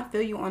 girl, no, I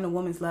feel you on the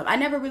woman's love. I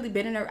never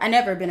been in a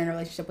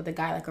relationship with a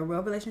guy, like a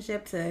real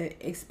relationship,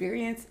 to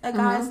experience a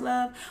guy's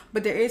love.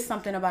 But there is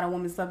something about a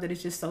woman's love that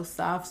is just so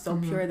soft, so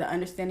pure. The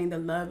understanding, the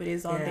love, it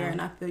is all there,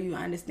 and I feel you.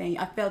 I understand you.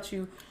 I felt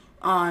you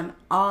on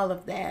all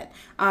of that.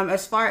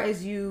 As far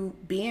as you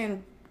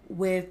being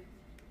with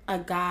a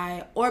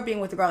guy or being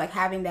with a girl, like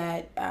having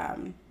that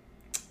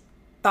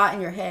thought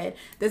in your head,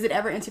 does it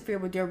ever interfere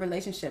with your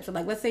relationship? So,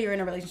 like, let's say you're in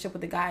a relationship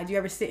with a guy. Do you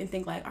ever sit and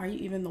think, like, are you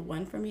even the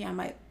one for me? I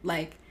might,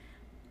 like,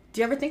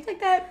 do you ever think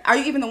like that? Are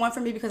you even the one for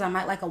me because I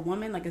might like a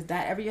woman? Like, is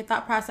that ever your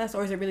thought process?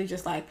 Or is it really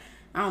just like,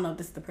 I don't know if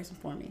this is the person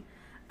for me?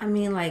 I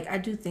mean, like, I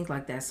do think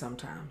like that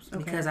sometimes.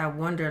 Okay. Because I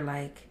wonder,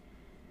 like,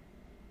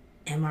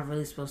 am I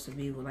really supposed to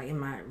be with, like,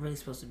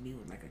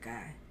 like, a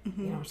guy?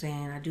 Mm-hmm. You know what I'm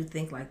saying? I do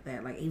think like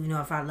that. Like, even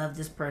though if I love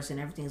this person,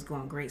 everything's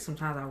going great,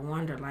 sometimes I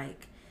wonder,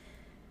 like,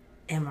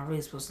 am I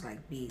really supposed to,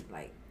 like, be,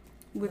 like,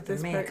 with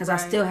this man? Because I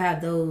still have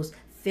those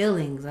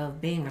feelings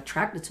of being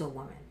attracted to a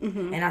woman,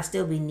 and I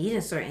still be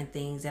needing certain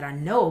things that I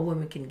know a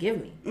woman can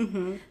give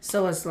me.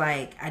 So it's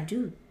like I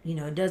do,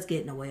 it does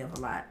get in the way of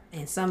a lot,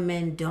 and some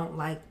men don't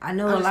like. I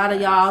know a lot of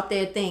y'all out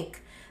there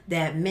think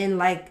that men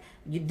like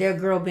their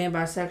girl being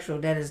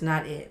bisexual. That is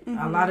not it.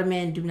 A lot of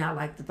men do not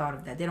like the thought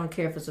of that. They don't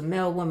care if it's a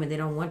male or woman. They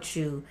don't want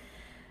you,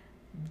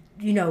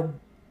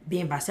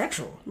 being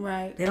bisexual.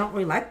 Right. They don't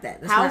really like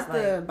that. That's How's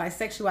the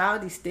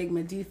bisexuality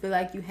stigma? Do you feel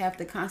like you have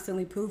to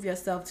constantly prove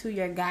yourself to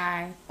your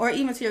guy or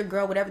even to your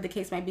girl, whatever the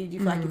case might be? Do you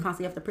feel like you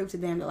constantly have to prove to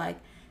them that like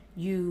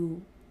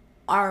you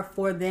are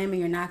for them and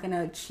you're not going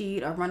to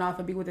cheat or run off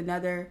and be with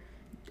another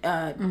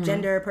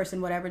gender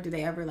person, whatever? Do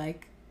they ever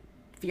like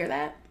fear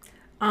that?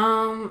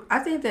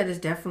 I think that is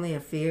definitely a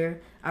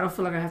fear. I don't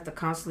feel like I have to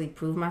constantly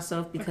prove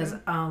myself because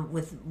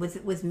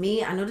with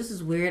me, I know this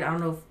is weird. I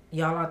don't know if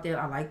y'all out there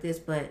are like this,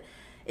 but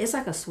it's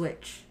like a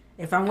switch.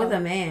 If I'm with a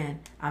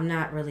man, I'm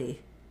not really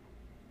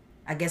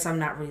like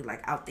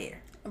out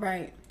there.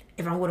 Right.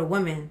 If I'm with a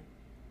woman,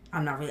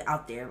 I'm not really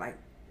out there like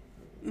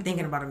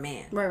thinking about a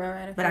man.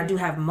 Right. But I do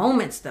have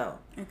moments though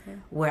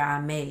where I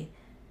may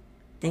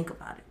think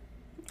about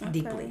it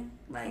deeply.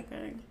 Like,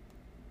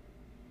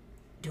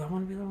 do I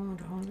want to be with a woman?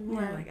 Do I want to be with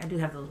a man? Like, I do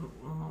have those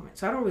moments.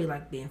 So I don't really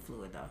like being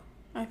fluid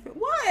though.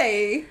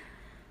 Why?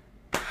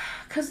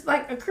 Because,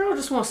 like, a girl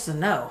just wants to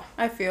know.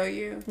 I feel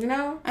you.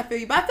 I feel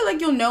you. But I feel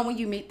like you'll know when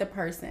you meet the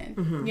person,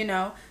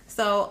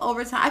 So,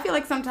 over time, I feel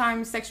like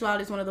sometimes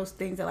sexuality is one of those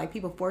things that, like,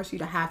 people force you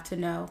to have to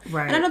know.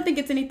 Right. And I don't think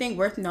it's anything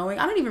worth knowing.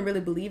 I don't even really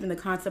believe in the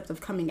concept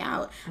of coming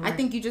out. Right. I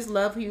think you just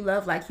love who you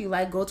love, like who you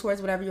like, go towards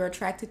whatever you're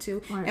attracted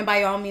to. Right. And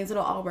by all means,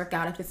 it'll all work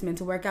out if it's meant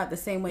to work out the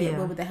same way it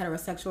will with a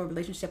heterosexual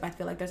relationship. I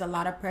feel like there's a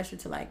lot of pressure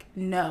to, like,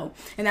 know.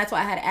 And that's why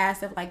I had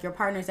asked if, like, your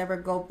partners ever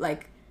go,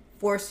 like,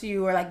 force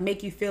you or like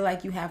make you feel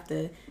like you have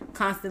to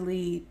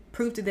constantly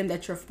prove to them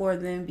that you're for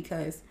them,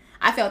 because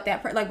I felt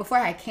that like before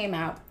I came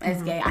out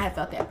as gay, I had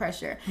felt that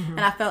pressure, and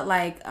I felt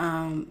like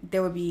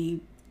there would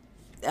be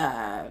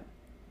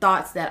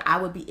thoughts that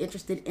I would be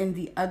interested in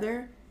the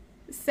other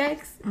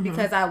sex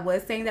because I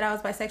was saying that I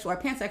was bisexual or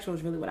pansexual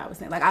is really what I was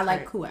saying. Like I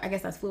like cool. I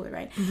guess that's fluid,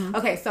 right?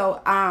 Okay,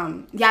 so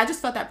I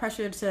just felt that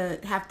pressure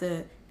to have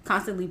to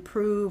constantly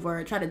prove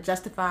or try to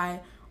justify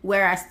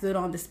where I stood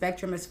on the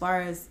spectrum as far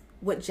as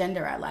what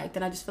gender I liked.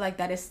 And I just feel like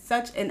that is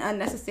such an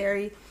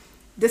unnecessary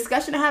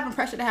discussion to have and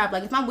pressure to have.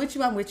 Like, if I'm with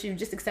you, I'm with you.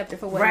 Just accept it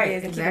for what it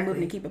is and keep it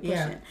moving and keep it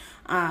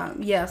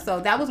pushing.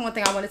 So that was one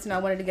thing I wanted to know. I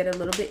wanted to get a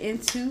little bit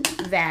into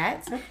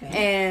that.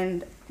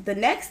 And the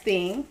next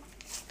thing,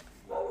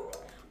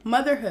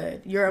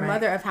 motherhood. You're a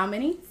mother of how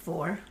many?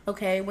 4.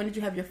 Okay. When did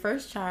you have your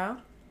first child?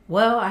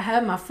 Well, I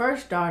had my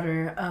first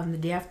daughter the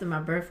day after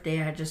my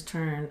birthday. I just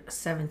turned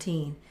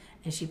 17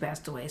 and she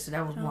passed away. So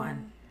that was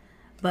one.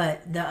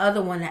 But the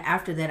other one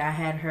after that, I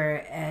had her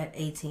at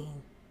 18.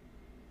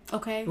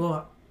 Okay.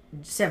 Well,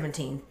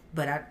 17,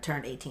 but I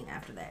turned 18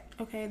 after that.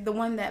 Okay. The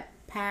one that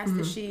passed,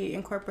 is she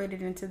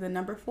incorporated into the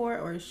number 4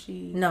 or is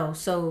she? No.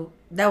 So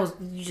that was,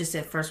 you just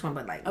said first one,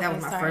 but like that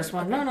was my first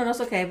one. No,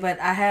 that's okay.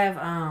 But I have,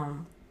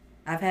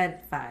 I've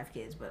had 5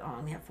 kids, but I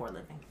only have 4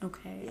 living.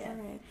 Okay. Yeah.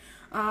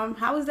 All right.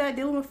 How was that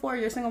dealing with 4?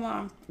 You're a single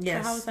mom.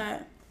 Yes. So how was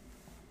that?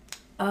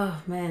 Oh,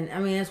 man. I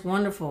mean, it's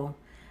wonderful.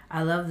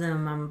 I love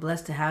them. I'm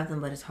blessed to have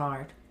them, but it's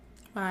hard.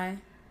 Why?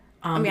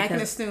 I mean, I can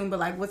assume, but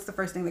like, what's the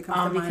first thing that comes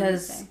to mind?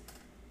 Because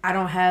I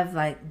don't have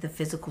like the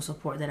physical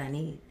support that I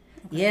need.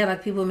 Okay. Yeah,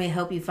 like people may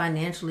help you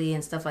financially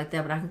and stuff like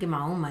that, but I can get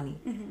my own money.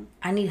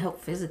 I need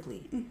help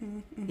physically.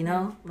 You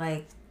know,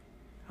 like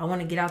I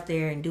want to get out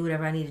there and do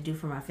whatever I need to do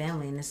for my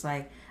family, and it's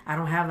like I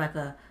don't have like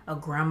a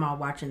grandma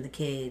watching the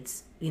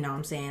kids. You know what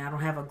I'm saying? I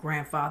don't have a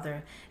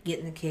grandfather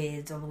getting the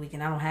kids on the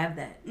weekend. I don't have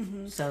that.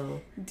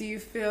 So, do you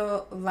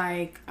feel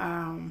like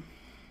I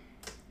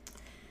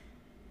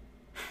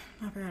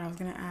forgot what I was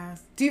gonna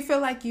ask. Do you feel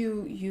like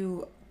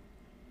you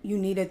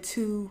need a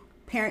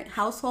 2-parent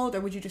household, or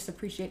would you just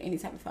appreciate any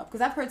type of help?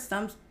 Because I've heard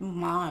some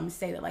moms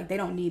say that like they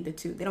don't need the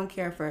 2. They don't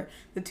care for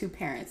the 2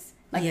 parents.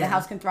 Like the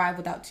house can thrive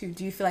without 2.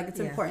 Do you feel like it's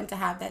important to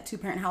have that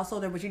 2-parent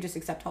household, or would you just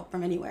accept help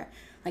from anywhere?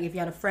 Like if you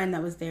had a friend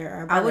that was there,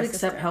 or a brother, I would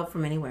sister. accept help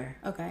from anywhere.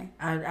 Okay.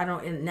 I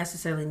don't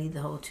necessarily need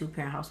the whole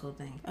 2-parent household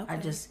thing. Okay. I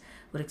just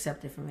would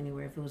accept it from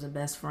anywhere. If it was a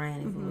best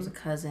friend, if it was a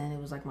cousin, it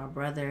was like my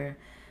brother,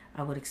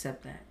 I would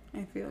accept that.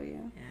 I feel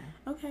you.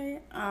 Yeah. Okay.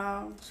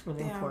 It's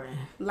really important.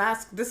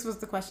 This was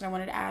the question I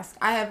wanted to ask.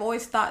 I have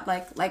always thought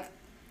like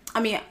I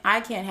mean,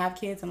 I can't have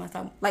kids unless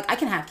I'm like I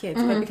can have kids,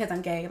 but because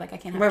I'm gay, like I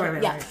can't have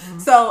kids.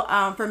 Right. So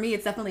for me,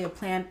 it's definitely a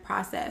planned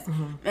process,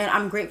 and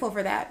I'm grateful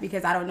for that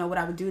because I don't know what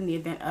I would do in the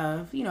event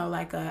of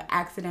like a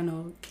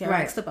accidental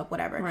like slip up,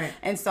 whatever. Right.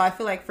 And so I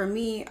feel like for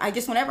me, I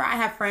just whenever I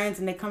have friends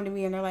and they come to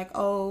me and they're like,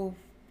 oh,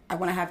 I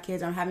want to have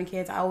kids, or I'm having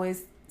kids, I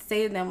always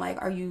say to them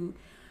like, Are you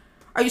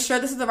sure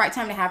this is the right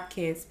time to have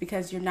kids?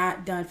 Because you're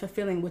not done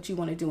fulfilling what you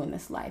want to do in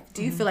this life.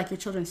 Do you feel like your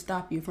children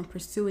stop you from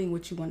pursuing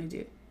what you want to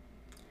do?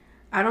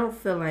 I don't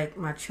feel like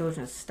my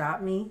children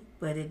stop me,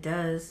 but it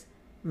does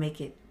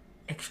make it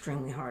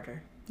extremely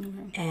harder.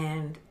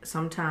 And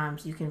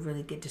sometimes you can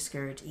really get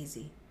discouraged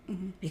easy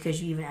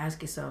because you even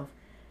ask yourself,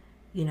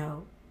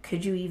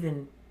 could you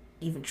even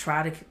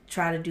try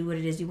to do what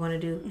it is you want to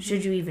do?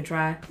 Should you even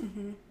try?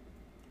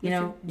 You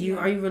know,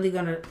 are you really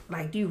gonna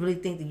do you really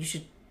think that you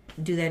should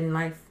do that in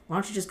life? Why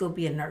don't you just go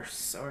be a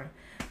nurse or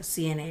a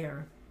CNA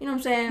or, you know what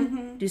I'm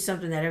saying? Do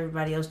something that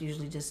everybody else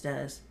usually just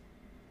does.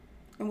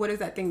 And what is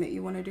that thing that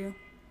you want to do?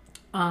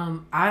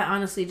 I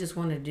honestly just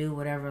want to do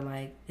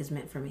whatever is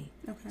meant for me.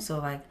 Okay.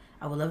 So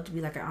I would love to be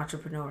an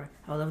entrepreneur.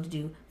 I would love to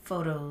do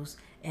photos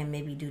and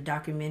maybe do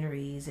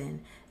documentaries,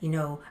 and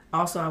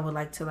also I would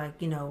like to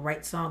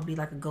write songs, be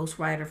like a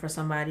ghostwriter for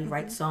somebody,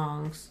 write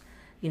songs,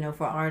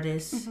 for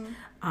artists.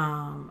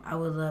 I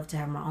would love to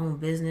have my own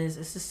business.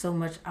 It's just so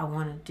much I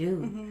want to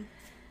do.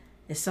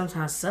 It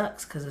sometimes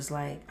sucks because it's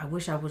I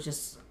wish I was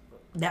just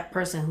that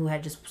person who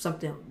had just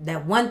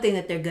that one thing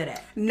that they're good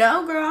at.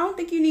 No, girl, I don't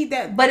think you need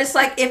that. But it's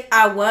if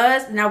I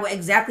was, and I would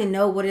exactly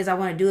know what it is I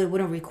want to do, it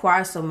wouldn't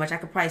require so much. I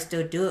could probably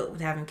still do it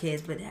with having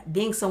kids, but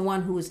being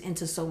someone who is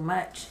into so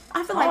much,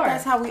 I feel like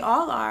that's how we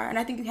all are, and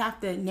I think you have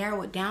to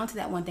narrow it down to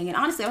that one thing. And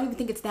honestly, I don't even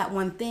think it's that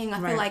one thing.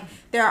 I feel like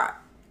there are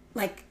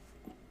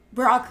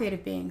we're all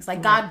creative beings.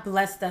 God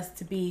blessed us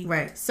to be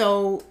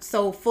so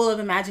full of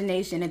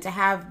imagination and to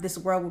have this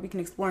world where we can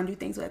explore and do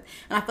things with.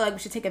 And I feel like we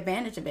should take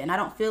advantage of it. And I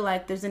don't feel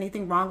like there's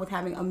anything wrong with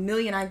having a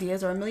million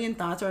ideas or a million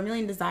thoughts or a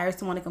million desires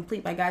to want to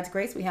complete. By God's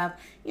grace, we have,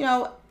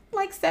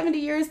 70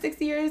 years,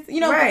 60 years,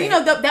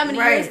 that many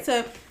years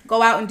to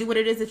go out and do what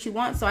it is that you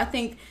want. So I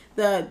think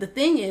the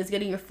thing is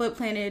getting your foot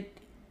planted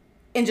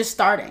and just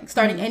starting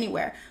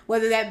anywhere,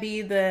 whether that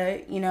be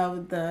the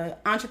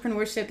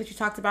entrepreneurship that you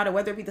talked about, or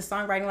whether it be the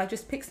songwriting.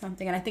 Just pick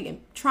something. And I think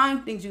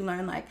trying things, you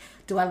learn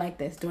do I like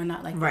this? Do I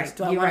not like this?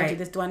 Do I want to do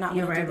this? Do I not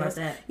want to do this?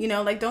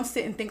 That. Don't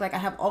sit and think I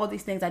have all of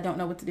these things I don't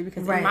know what to do,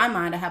 because in my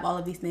mind I have all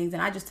of these things,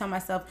 and I just tell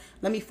myself,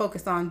 let me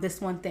focus on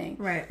this one thing.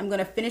 I'm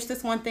gonna finish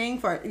this one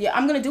thing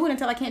I'm gonna do it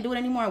until I can't do it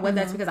anymore, whether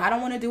that's because I don't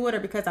want to do it or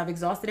because I've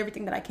exhausted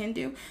everything that I can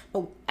do.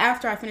 But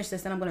after I finish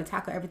this, then I'm gonna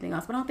tackle everything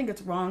else. But I don't think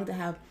it's wrong to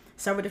have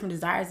several different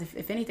desires.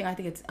 If anything, I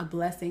think it's a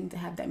blessing to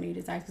have that many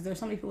desires, because there's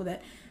so many people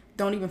that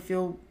don't even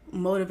feel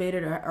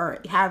motivated or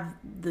have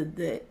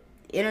the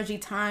energy,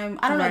 time.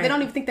 I don't know. They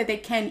don't even think that they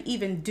can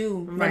even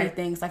do many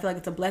things. I feel like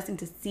it's a blessing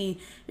to see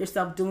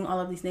yourself doing all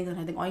of these things, and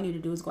I think all you need to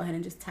do is go ahead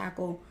and just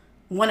tackle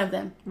one of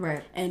them,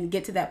 and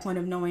get to that point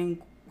of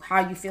knowing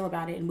how you feel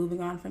about it and moving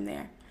on from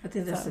there. I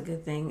think that's a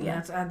good thing. Yeah,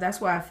 that's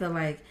why I feel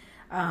like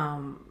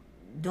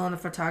doing the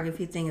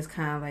photography thing is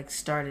kind of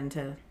starting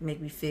to make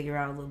me figure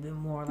out a little bit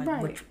more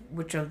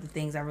which of the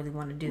things I really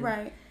want to do.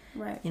 Right.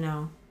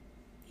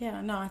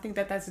 Yeah, no, I think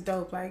that's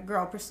dope.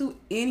 Girl, pursue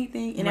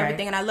anything and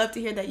everything. And I love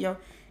to hear that your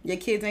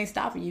kids ain't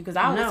stopping you, because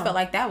I always felt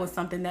like that was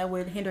something that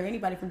would hinder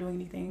anybody from doing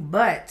anything.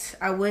 But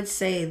I would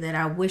say that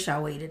I wish I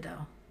waited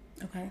though.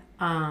 Okay.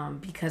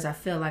 Because I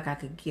feel like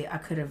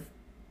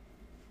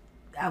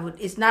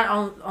it's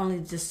not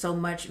only just so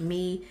much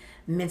me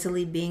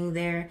mentally being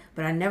there,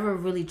 but no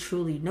one really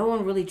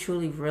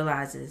truly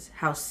realizes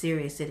how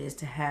serious it is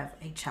to have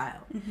a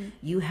child.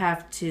 You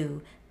have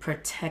to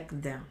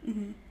protect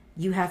them.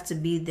 You have to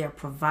be their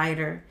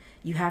provider.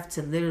 You have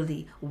to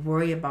literally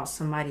worry about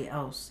somebody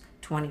else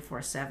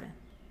 24/7,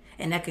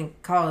 and that can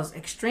cause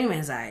extreme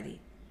anxiety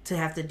to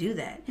have to do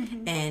that.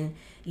 And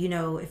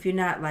if you're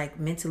not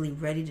mentally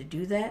ready to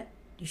do that,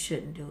 you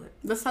shouldn't do it.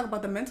 Let's talk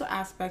about the mental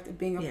aspect of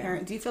being a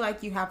parent. Do you feel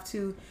like you have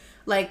to,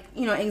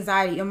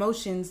 anxiety,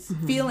 emotions,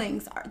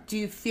 feelings, do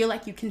you feel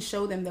like you can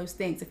show them those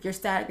things? If you're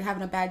sad, you're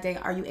having a bad day,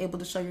 are you able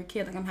to show your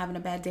kid I'm having a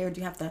bad day, or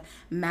do you have to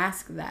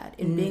mask that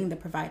in being the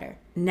provider?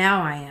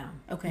 Now I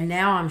am. Okay.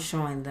 Now I'm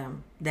showing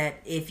them that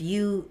if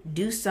you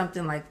do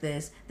something like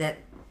this, that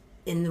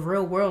in the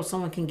real world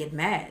someone can get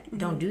mad.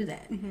 Don't do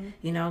that.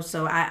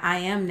 So I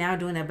am now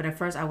doing that, but at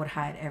first I would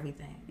hide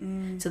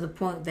everything to the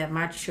point that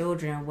my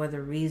children were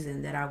the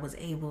reason that I was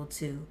able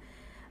to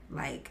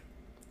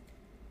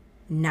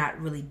not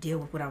really deal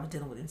with what I was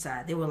dealing with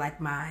inside. They were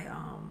like my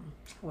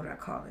what do I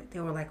call it? They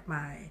were like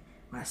my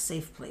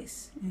safe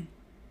place. You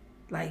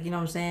know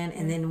what I'm saying?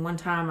 And then one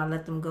time I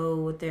let them go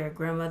with their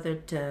grandmother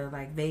to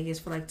Vegas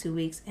for 2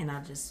 weeks, and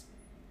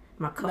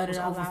my cup was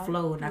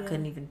overflowed and I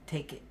couldn't even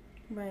take it.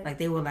 Right.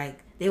 They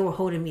were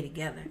holding me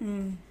together.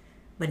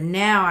 But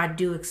now I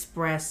do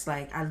express,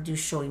 I do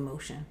show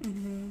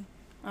emotion.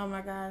 Oh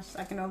my gosh,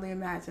 I can only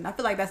imagine. I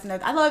feel like that's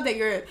another. I love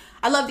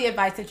the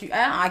advice that you.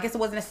 I guess it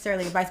wasn't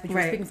necessarily advice, but you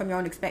were speaking from your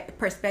own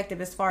perspective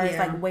as far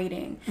as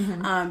waiting,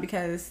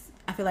 because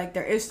I feel like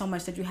there is so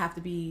much that you have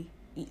to be.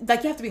 You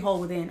have to be whole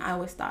within. I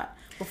always thought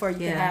before you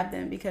can have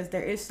them, because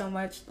there is so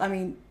much. I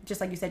mean,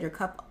 just like you said, your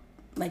cup.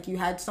 You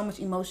had so much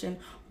emotion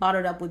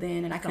bottled up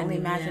within, and I can only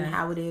imagine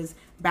how it is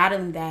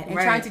battling that and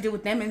trying to deal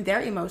with them and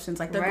their emotions.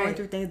 They're going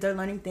through things, they're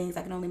learning things.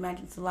 I can only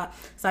imagine it's a lot.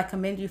 So I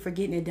commend you for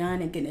getting it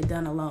done and getting it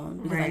done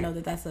alone, because I know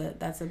that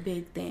that's a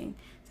big thing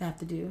to have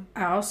to do.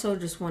 I also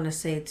just want to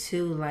say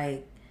too,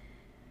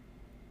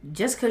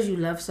 just because you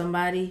love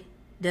somebody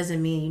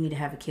doesn't mean you need to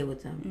have a kid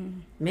with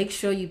them. Make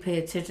sure you pay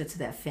attention to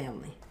that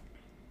family.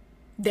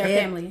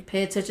 Family.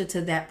 Pay attention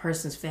to that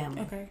person's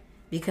family. Okay.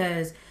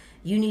 Because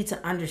you need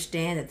to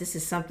understand that this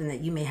is something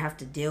that you may have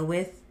to deal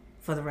with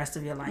for the rest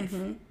of your life.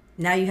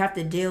 Now you have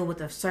to deal with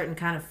a certain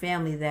kind of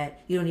family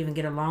that you don't even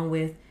get along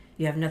with.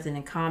 You have nothing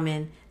in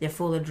common. They're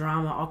full of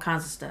drama, all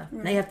kinds of stuff.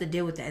 Right. Now you have to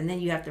deal with that. And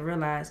then you have to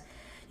realize,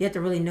 you have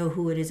to really know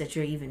who it is that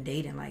you're even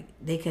dating. Like,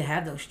 they could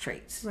have those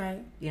traits. Right.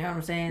 You know what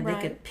I'm saying?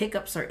 Right. They could pick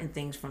up certain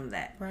things from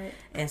that. Right.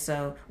 And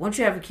so once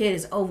you have a kid,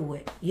 it's over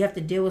with. You have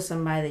to deal with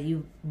somebody that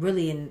you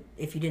really, and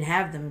if you didn't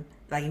have them,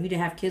 like if you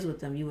didn't have kids with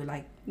them, you would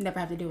like never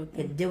have to deal with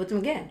them. Deal with them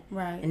again.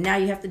 Right. And now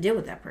you have to deal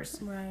with that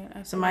person. Right.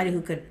 Absolutely. Somebody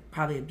who could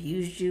probably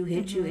abuse you,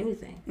 hit you,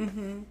 anything.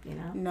 You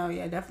know? No,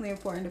 yeah, definitely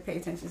important to pay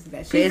attention to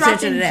that. Pay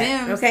attention to that.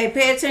 Gems. Okay,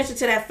 pay attention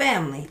to that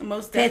family.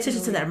 Most Pay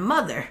attention to that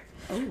mother.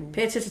 Ooh.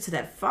 Pay attention to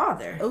that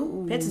father.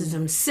 Ooh. Pay attention to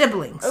them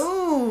siblings.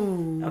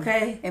 Ooh.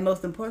 Okay. And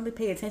most importantly,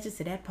 pay attention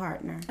to that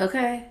partner.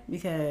 Okay.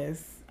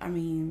 Because, I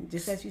mean,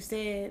 just as you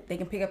said, they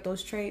can pick up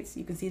those traits.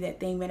 You can see that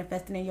thing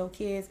manifesting in your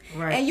kids.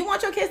 Right. And you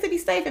want your kids to be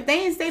safe. If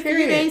they ain't safe for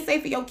you, they ain't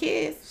safe for your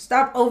kids.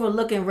 Stop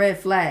overlooking red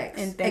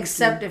flags. And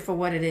accept it for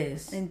what it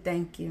is. And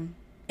thank you.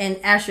 And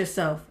ask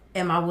yourself,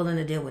 am I willing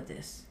to deal with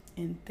this?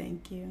 And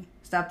thank you.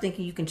 Stop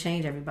thinking you can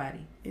change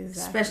everybody.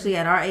 Exactly. Especially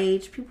at our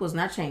age, people is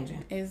not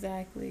changing.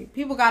 Exactly.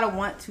 People gotta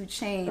want to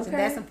change, and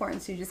that's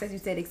important too. Just as you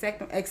said,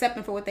 accept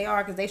them for what they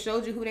are, because they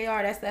showed you who they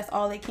are. That's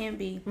all they can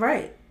be.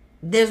 Right.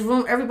 There's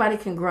room. Everybody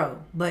can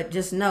grow, but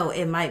just know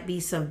it might be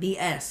some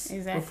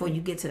BS before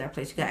you get to that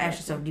place. You gotta ask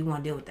yourself, do you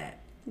want to deal with that?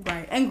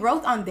 Right. And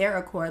growth on their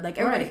accord. Like,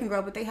 everybody can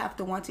grow, but they have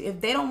to want to.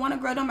 If they don't want to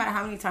grow, no matter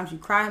how many times you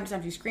cry, how many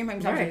times you scream, how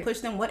many times you push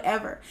them,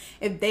 whatever.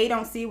 If they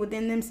don't see it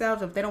within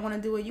themselves, if they don't want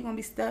to do it, you're gonna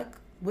be stuck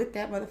with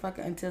that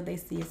motherfucker until they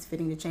see it's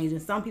fitting to change.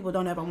 And some people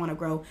don't ever want to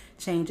grow,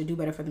 change, or do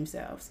better for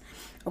themselves.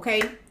 Okay,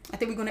 I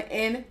think we're going to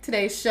end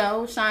today's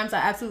show. Shimes, I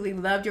absolutely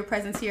loved your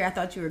presence here. I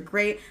thought you were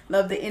great.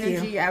 Love the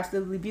energy. You're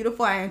absolutely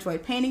beautiful. I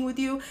enjoyed painting with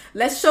you.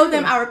 Let's show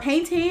them our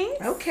paintings.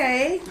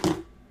 Okay.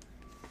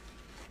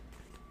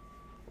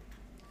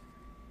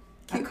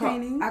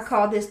 I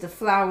call this the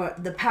flower,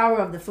 the power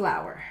of the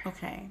flower.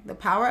 Okay, the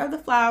power of the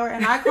flower.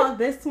 And I call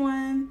this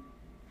one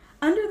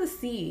Under the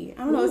Sea.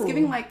 I don't know. It's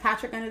giving like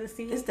Patrick Under the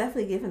Sea. It's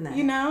definitely giving that.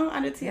 You know,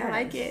 Under the Sea. Yes. I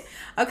like it.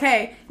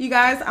 Okay, you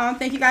guys.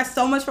 Thank you guys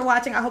so much for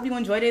watching. I hope you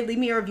enjoyed it. Leave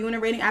me a review and a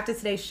rating after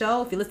today's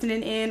show. If you're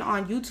listening in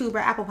on YouTube or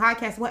Apple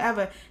Podcasts,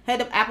 whatever,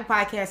 head up Apple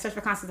Podcasts, search for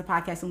Constance the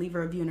Podcast, and leave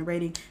a review and a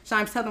rating.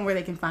 Shimes, tell them where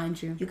they can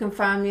find you. You can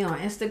find me on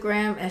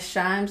Instagram as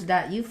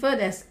shimes.ufa.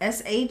 That's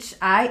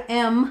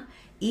SHIMES.UFA.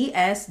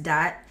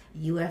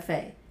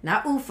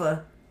 Not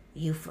UFA,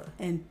 UFA.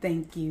 And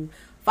thank you.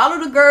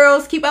 Follow the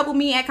girls. Keep up with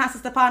me at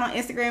Constance the Pod on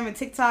Instagram and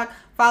TikTok.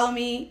 Follow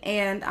me.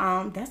 And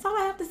that's all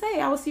I have to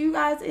say. I will see you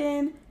guys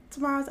in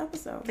tomorrow's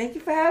episode. Thank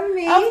you for having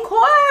me. Of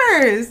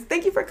course.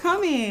 Thank you for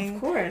coming.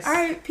 Of course. All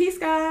right. Peace,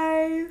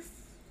 guys.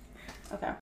 Okay.